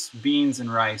vegetables, beans,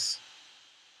 and rice.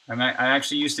 I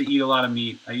actually used to eat a lot of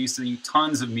meat. I used to eat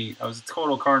tons of meat. I was a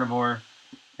total carnivore,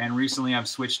 and recently I've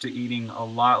switched to eating a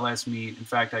lot less meat. In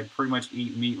fact, I pretty much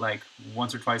eat meat like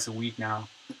once or twice a week now.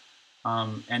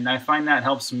 And I find that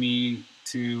helps me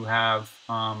to have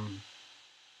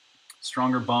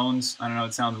stronger bones. I don't know,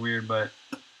 it sounds weird, but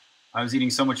I was eating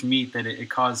so much meat that it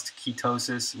caused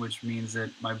ketosis, which means that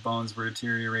my bones were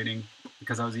deteriorating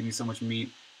because I was eating so much meat.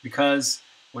 Because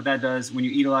what that does, when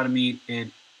you eat a lot of meat,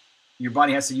 your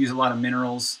body has to use a lot of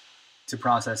minerals to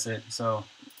process it. So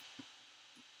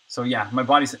yeah, my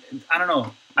body's, I don't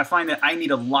know, I find that I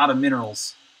need a lot of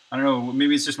minerals. I don't know,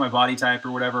 maybe it's just my body type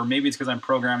or whatever. Maybe it's because I'm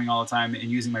programming all the time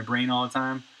and using my brain all the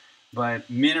time. But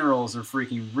minerals are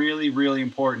freaking really, really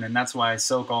important, and that's why I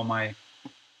soak all my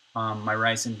my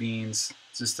rice and beans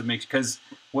just to make, because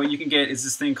what you can get is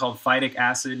this thing called phytic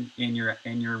acid in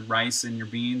your rice and your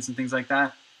beans and things like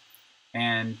that.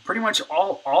 And pretty much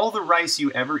all the rice you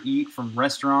ever eat from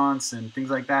restaurants and things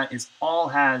like that all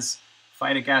has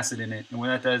phytic acid in it. And what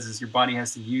that does is your body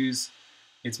has to use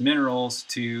its minerals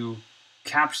to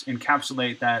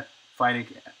encapsulate that phytic,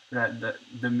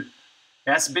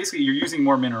 that's basically, you're using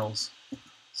more minerals.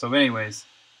 So anyways,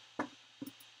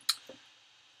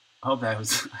 I hope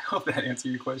that answered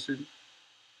your question.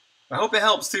 I hope it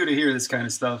helps too to hear this kind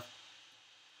of stuff.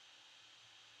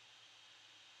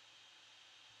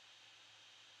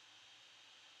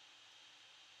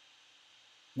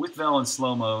 With Vel and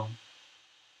slow-mo.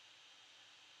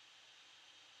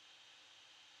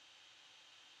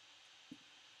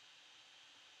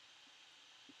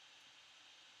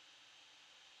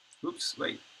 Oops,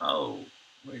 wait. Oh,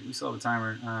 wait, we still have a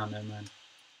timer. Ah, never mind.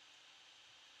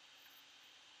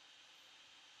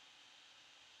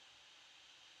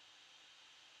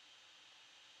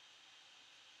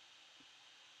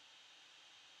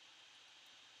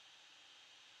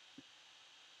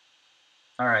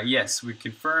 All right, yes, we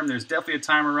confirm there's definitely a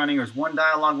timer running. There's 1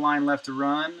 dialogue line left to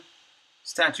run.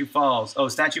 Statue Falls. Oh,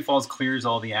 Statue Falls clears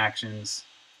all the actions.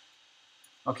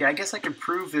 Okay, I guess I could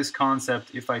prove this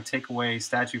concept if I take away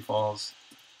Statue Falls.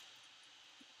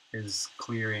 is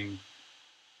clearing.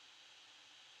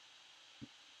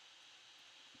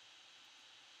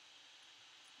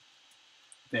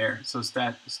 There. So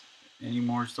any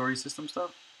more story system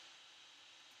stuff?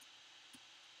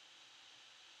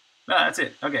 No, that's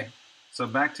it. Okay. So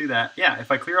back to that. Yeah,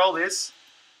 if I clear all this,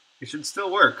 it should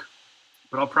still work.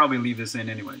 But I'll probably leave this in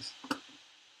anyways.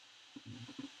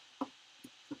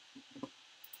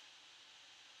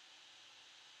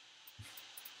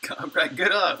 Right,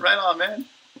 good up, right on, man.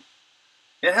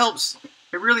 It helps.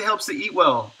 It really helps to eat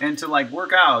well and to like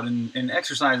work out and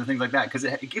exercise and things like that, because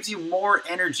it gives you more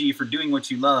energy for doing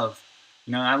what you love.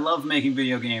 You know, I love making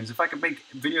video games. If I could make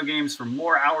video games for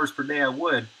more hours per day, I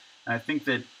would. And I think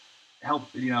that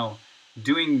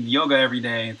doing yoga every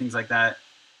day and things like that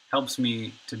helps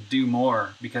me to do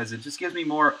more, because it just gives me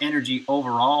more energy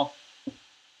overall,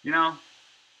 you know?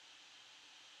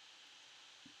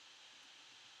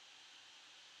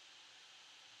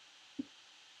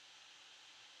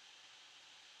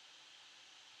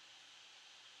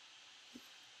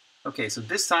 Okay, so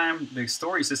this time the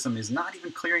story system is not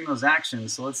even clearing those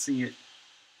actions, so let's see it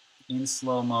in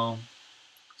slow-mo.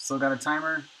 Still got a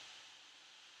timer.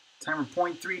 Timer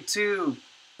 0.32.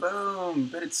 Boom,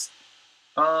 but it's...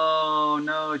 Oh,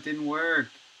 no, it didn't work.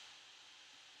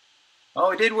 Oh,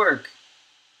 it did work.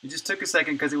 It just took a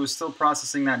second because it was still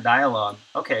processing that dialogue.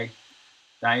 Okay,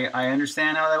 I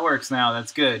understand how that works now.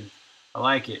 That's good. I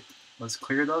like it. Let's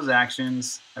clear those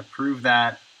actions. Approve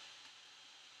that.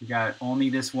 We got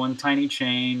only this one tiny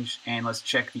change, and let's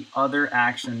check the other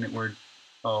action that we're...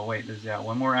 Oh, wait, there's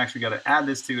one more action we got to add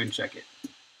this to and check it.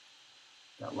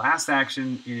 That last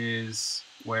action is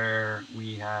where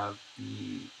we have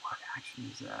the... What action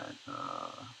is that?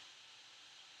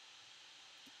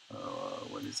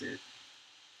 What is it?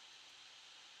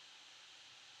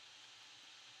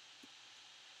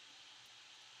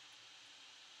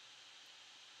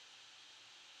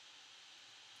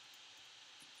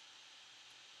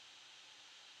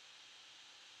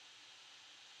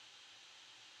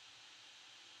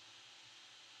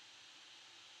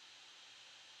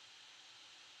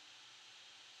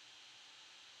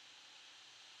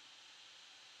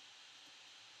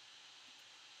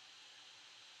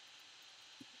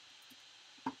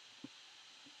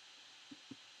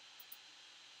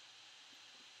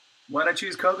 Why'd I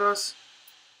choose Cocos?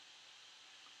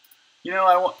 You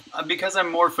know, because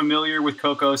I'm more familiar with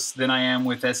Cocos than I am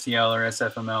with STL or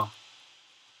SFML.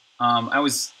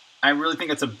 I really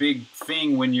think it's a big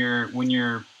thing when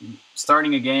you're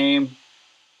starting a game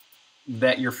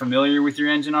that you're familiar with your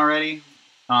engine already,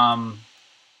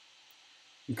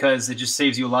 because it just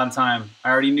saves you a lot of time.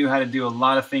 I already knew how to do a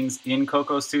lot of things in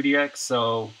Cocos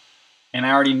 2DX, and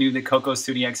I already knew that Cocos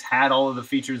 2DX had all of the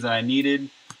features that I needed.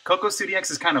 Cocos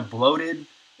 2DX is kind of bloated.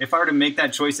 If I were to make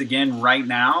that choice again right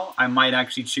now, I might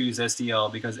actually choose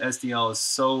STL, because STL is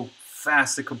so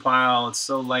fast to compile. It's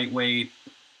so lightweight.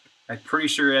 I'm pretty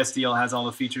sure STL has all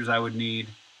the features I would need.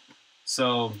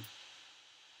 So,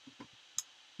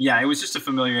 yeah, it was just a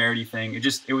familiarity thing.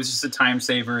 It was just a time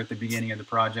saver at the beginning of the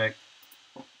project.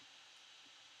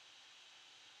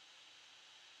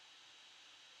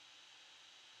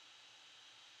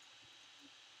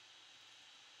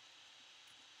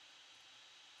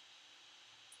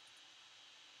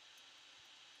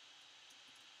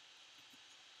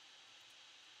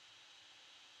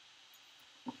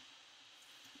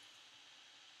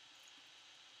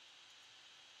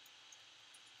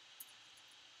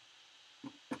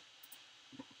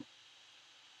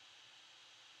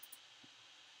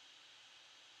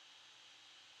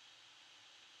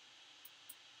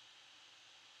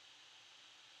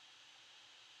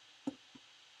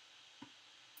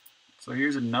 So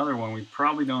here's another one we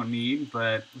probably don't need,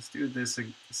 but let's do this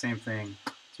same thing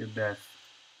to death.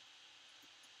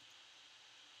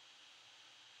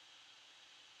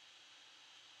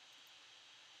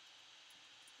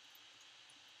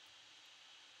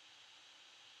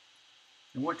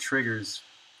 And what triggers?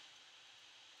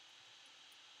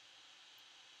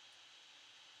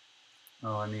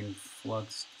 Oh, I mean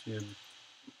flux jib.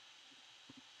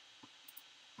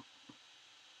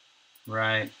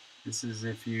 Right. This is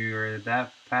if you're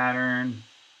that pattern.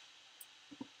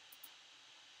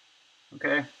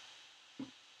 Okay.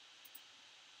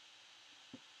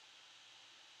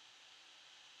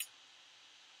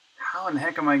 How in the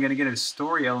heck am I going to get a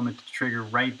story element to trigger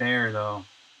right there, though?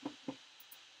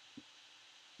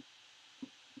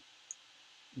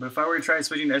 But if I were to try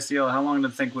switching to STL, how long do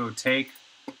you think it would take?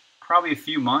 Probably a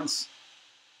few months.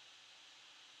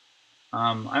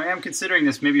 I am considering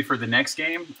this maybe for the next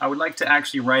game. I would like to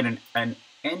actually write an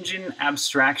engine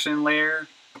abstraction layer.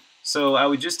 So I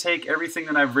would just take everything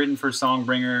that I've written for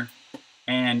Songbringer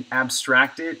and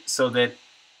abstract it so that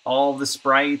all the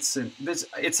sprites and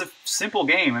it's a simple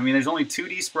game. I mean, there's only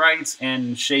 2D sprites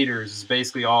and shaders is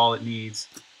basically all it needs.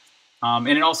 And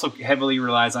it also heavily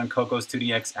relies on Coco's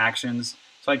 2DX actions.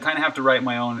 So I kind of have to write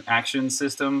my own action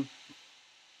system.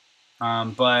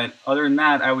 But other than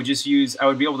that, I would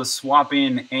be able to swap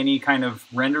in any kind of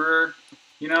renderer,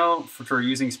 you know, for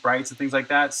using sprites and things like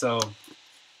that. So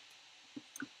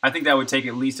I think that would take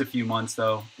at least a few months,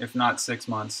 though, if not 6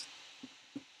 months.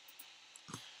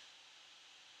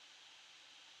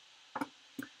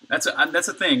 That's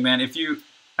a thing, man.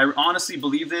 I honestly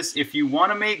believe this. If you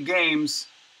want to make games,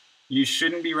 you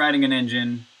shouldn't be writing an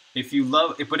engine. But if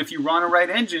you want to write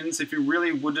engines, if you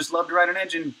really would just love to write an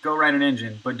engine, go write an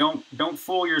engine. But don't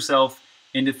fool yourself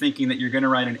into thinking that you're going to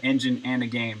write an engine and a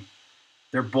game.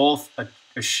 They're both a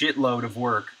shitload of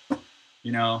work.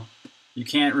 You know, you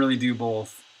can't really do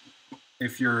both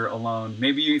if you're alone.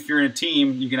 Maybe if you're in a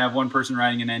team, you can have one person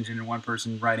writing an engine and one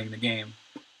person writing the game.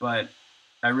 But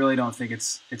I really don't think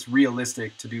it's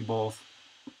realistic to do both.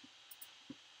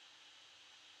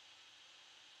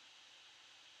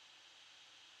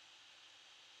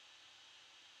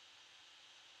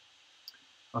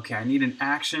 Okay, I need an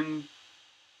action.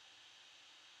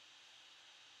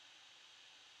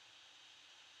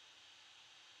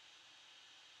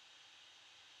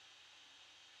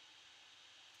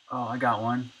 Oh, I got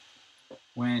one.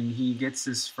 When he gets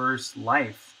his first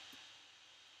life.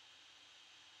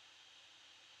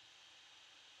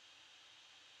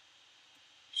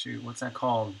 Shoot, what's that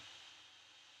called?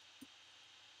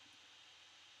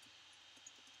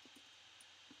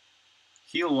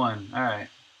 Heal 1. All right.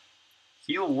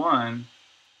 Heal 1. I'm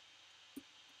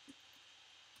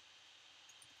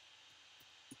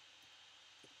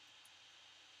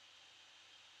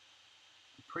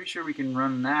pretty sure we can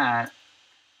run that.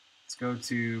 Let's go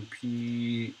to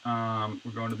P.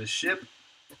 We're going to the ship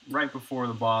right before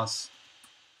the boss.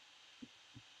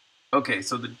 Okay,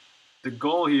 so the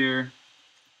goal here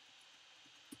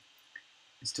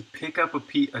is to pick up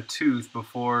a tooth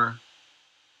before.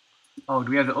 Oh,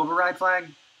 do we have the override flag?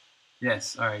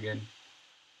 Yes. All right, good.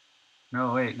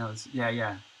 No, wait, no.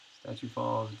 Yeah. Statue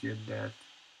falls, Jib death.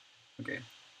 Okay.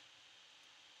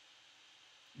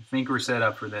 I think we're set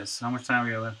up for this. How much time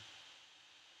we got left?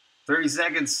 30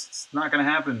 seconds. It's not going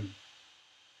to happen.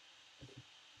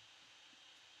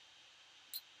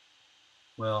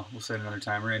 Well, we'll set another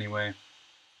timer anyway.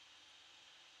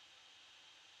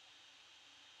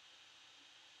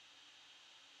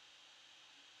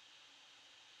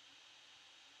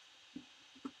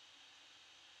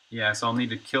 Yeah, so I'll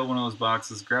need to kill one of those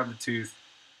boxes, grab the tooth,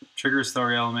 trigger a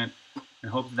story element, and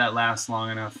hope that lasts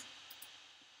long enough.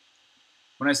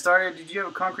 When I started, did you have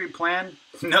a concrete plan?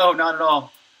 No, not at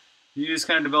all. You just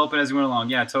kind of develop it as you went along.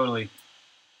 Yeah, totally.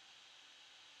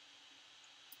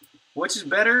 Which is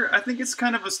better? I think it's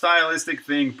kind of a stylistic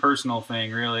thing, personal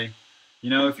thing, really.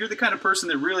 You know, if you're the kind of person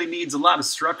that really needs a lot of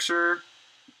structure,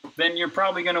 then you're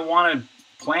probably going to want to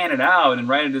plan it out and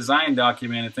write a design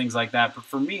document and things like that. But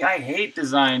for me, I hate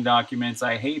design documents.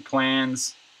 I hate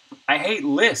plans. I hate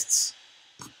lists.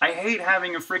 I hate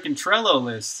having a freaking Trello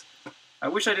list. I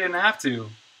wish I didn't have to.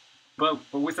 But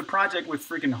with a project with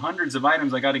freaking hundreds of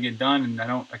items I got to get done, and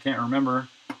I can't remember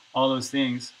all those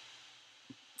things,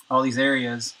 all these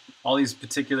areas, all these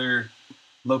particular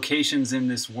locations in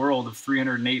this world of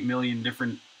 308 million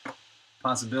different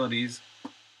possibilities.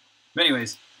 But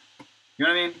anyways, you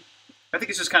know what I mean? I think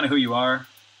it's just kind of who you are.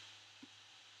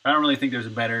 I don't really think there's a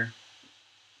better.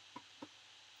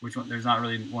 Which one? There's not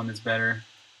really one that's better,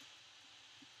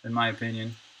 in my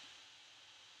opinion.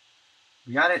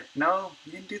 We got it? No,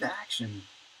 you didn't do the action.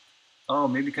 Oh,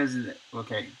 maybe because of the,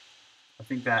 okay. I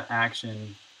think that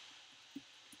action,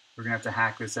 we're gonna have to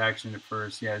hack this action at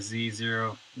first. Yeah,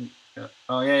 Z0.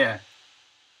 Oh yeah.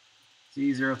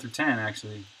 Z0 through 10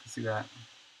 actually. Let's see that.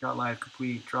 Got live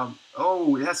complete. Drop.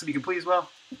 Oh, it has to be complete as well.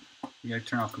 You gotta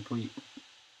turn off complete.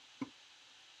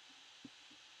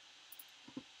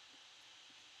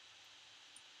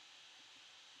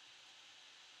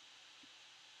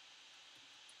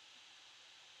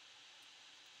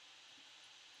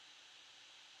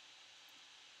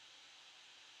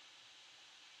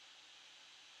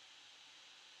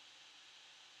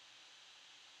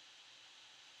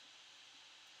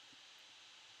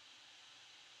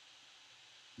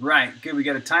 Right, good, we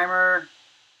got a timer,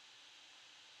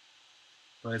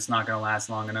 but it's not gonna last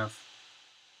long enough.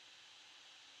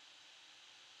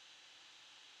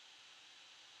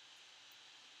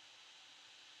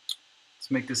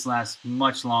 Let's make this last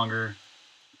much longer.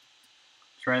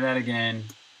 Try that again.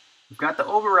 We've got the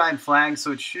override flag,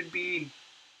 so it should be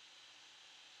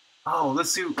Oh,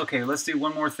 let's do, okay, let's do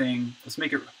one more thing. Let's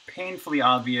make it painfully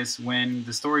obvious when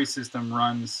the story system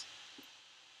runs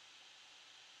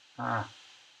one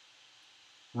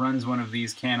of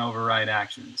these can override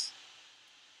actions.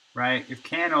 Right? If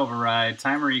can override,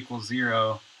 timer equals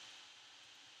 0,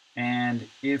 and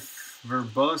if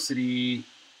verbosity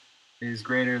is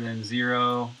greater than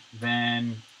 0,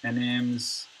 then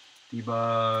enums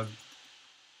debug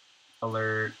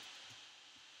alert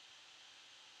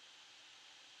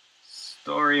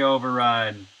story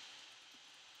override.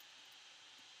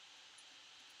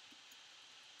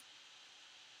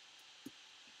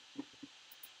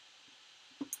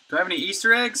 Do I have any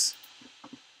Easter eggs?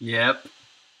 Yep.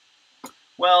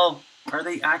 Well, are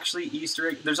they actually Easter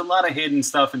eggs? There's a lot of hidden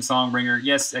stuff in Songbringer.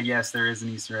 Yes, there is an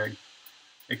Easter egg.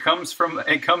 It comes from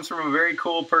a very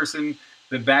cool person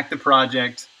that backed the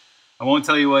project. I won't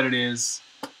tell you what it is,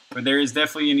 but there is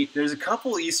definitely there's a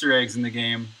couple Easter eggs in the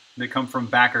game that come from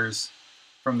backers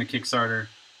from the Kickstarter.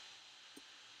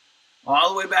 All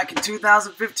the way back in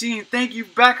 2015. Thank you,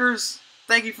 backers.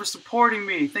 Thank you for supporting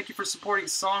me. Thank you for supporting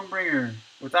Songbringer.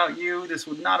 Without you, this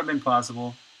would not have been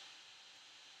possible.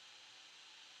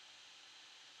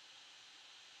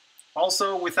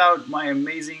 Also, without my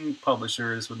amazing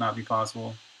publisher, this would not be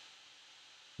possible.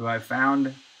 Who I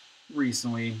found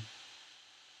recently.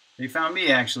 They found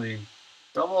me, actually.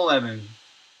 Double 11.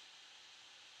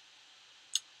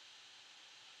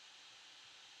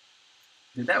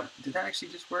 Did that actually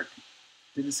just work?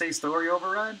 Did it say story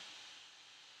override?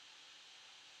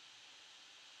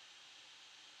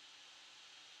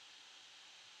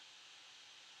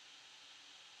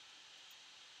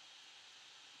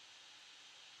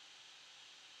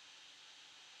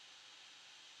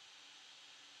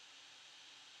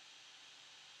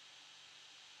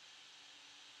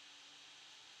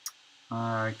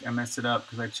 I messed it up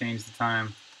because I changed the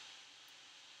time.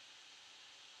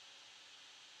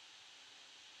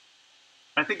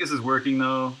 I think this is working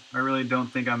though. I really don't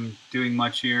think I'm doing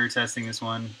much here testing this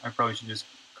one. I probably should just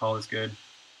call this good.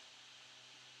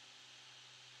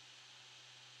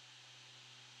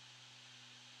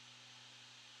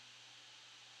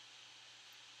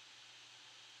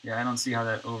 Yeah, I don't see how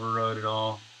that overrode at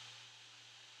all.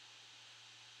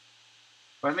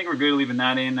 But I think we're good leaving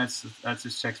that in. That's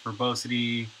just checks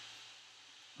verbosity.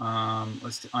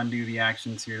 Let's undo the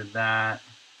actions here to that.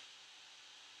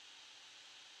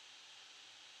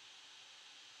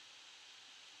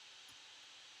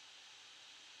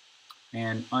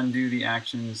 And undo the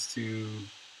actions to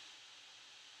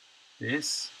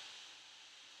this.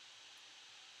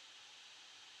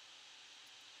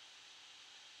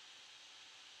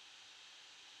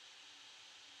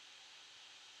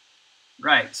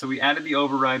 Right, so we added the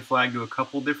override flag to a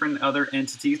couple different other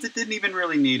entities that didn't even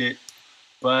really need it,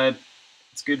 but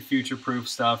it's good future-proof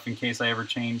stuff in case I ever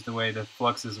change the way the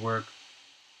fluxes work.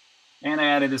 And I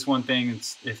added this one thing,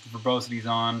 if the verbosity's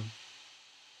on,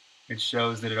 it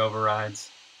shows that it overrides.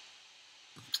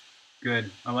 Good,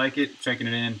 I like it, checking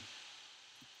it in.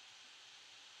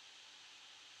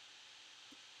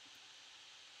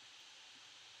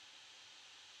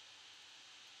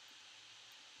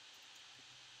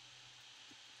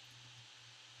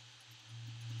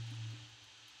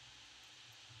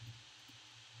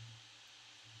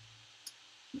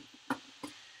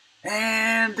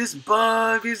 And this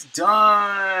bug is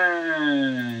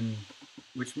done,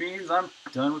 which means I'm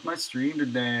done with my stream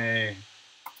today.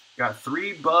 Got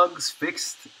 3 bugs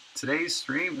fixed today's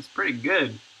stream. It's pretty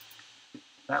good.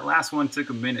 That last one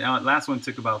took a minute. Last one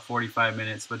took about 45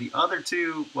 minutes, but the other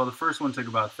 2, well, the first one took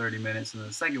about 30 minutes, and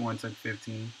the second one took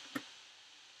 15.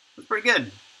 It's pretty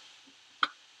good.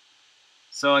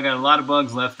 So I got a lot of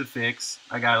bugs left to fix.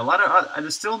 I got a lot of,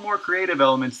 there's still more creative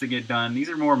elements to get done. These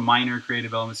are more minor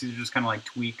creative elements. These are just kind of like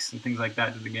tweaks and things like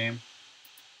that to the game.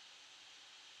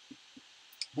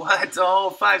 What?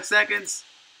 Oh, 5 seconds?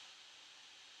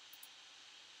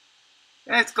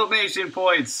 Exclamation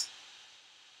points.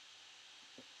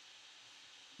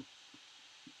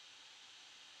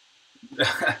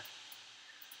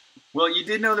 Well, you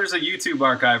did know there's a YouTube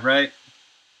archive, right?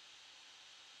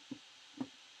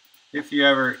 If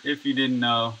you didn't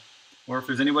know, or if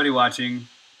there's anybody watching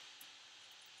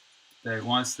that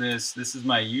wants this is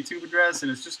my YouTube address,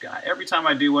 and it's just, every time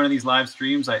I do one of these live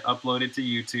streams, I upload it to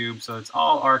YouTube, so it's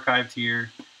all archived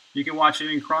here. You can watch it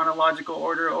in chronological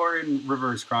order or in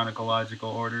reverse chronological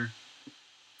order.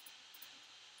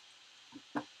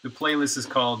 The playlist is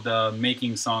called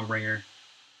Making Songbringer.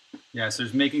 Yeah, so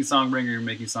there's Making Songbringer and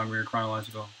Making Songbringer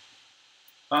chronological.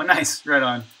 Oh, nice. Right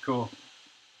on. Cool.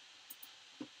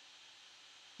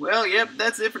 Well, yep,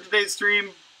 that's it for today's stream.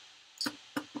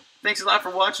 Thanks a lot for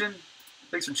watching.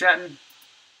 Thanks for chatting.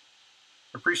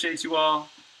 Appreciate you all.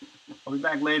 I'll be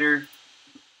back later.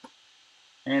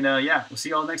 And yeah, we'll see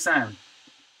you all next time.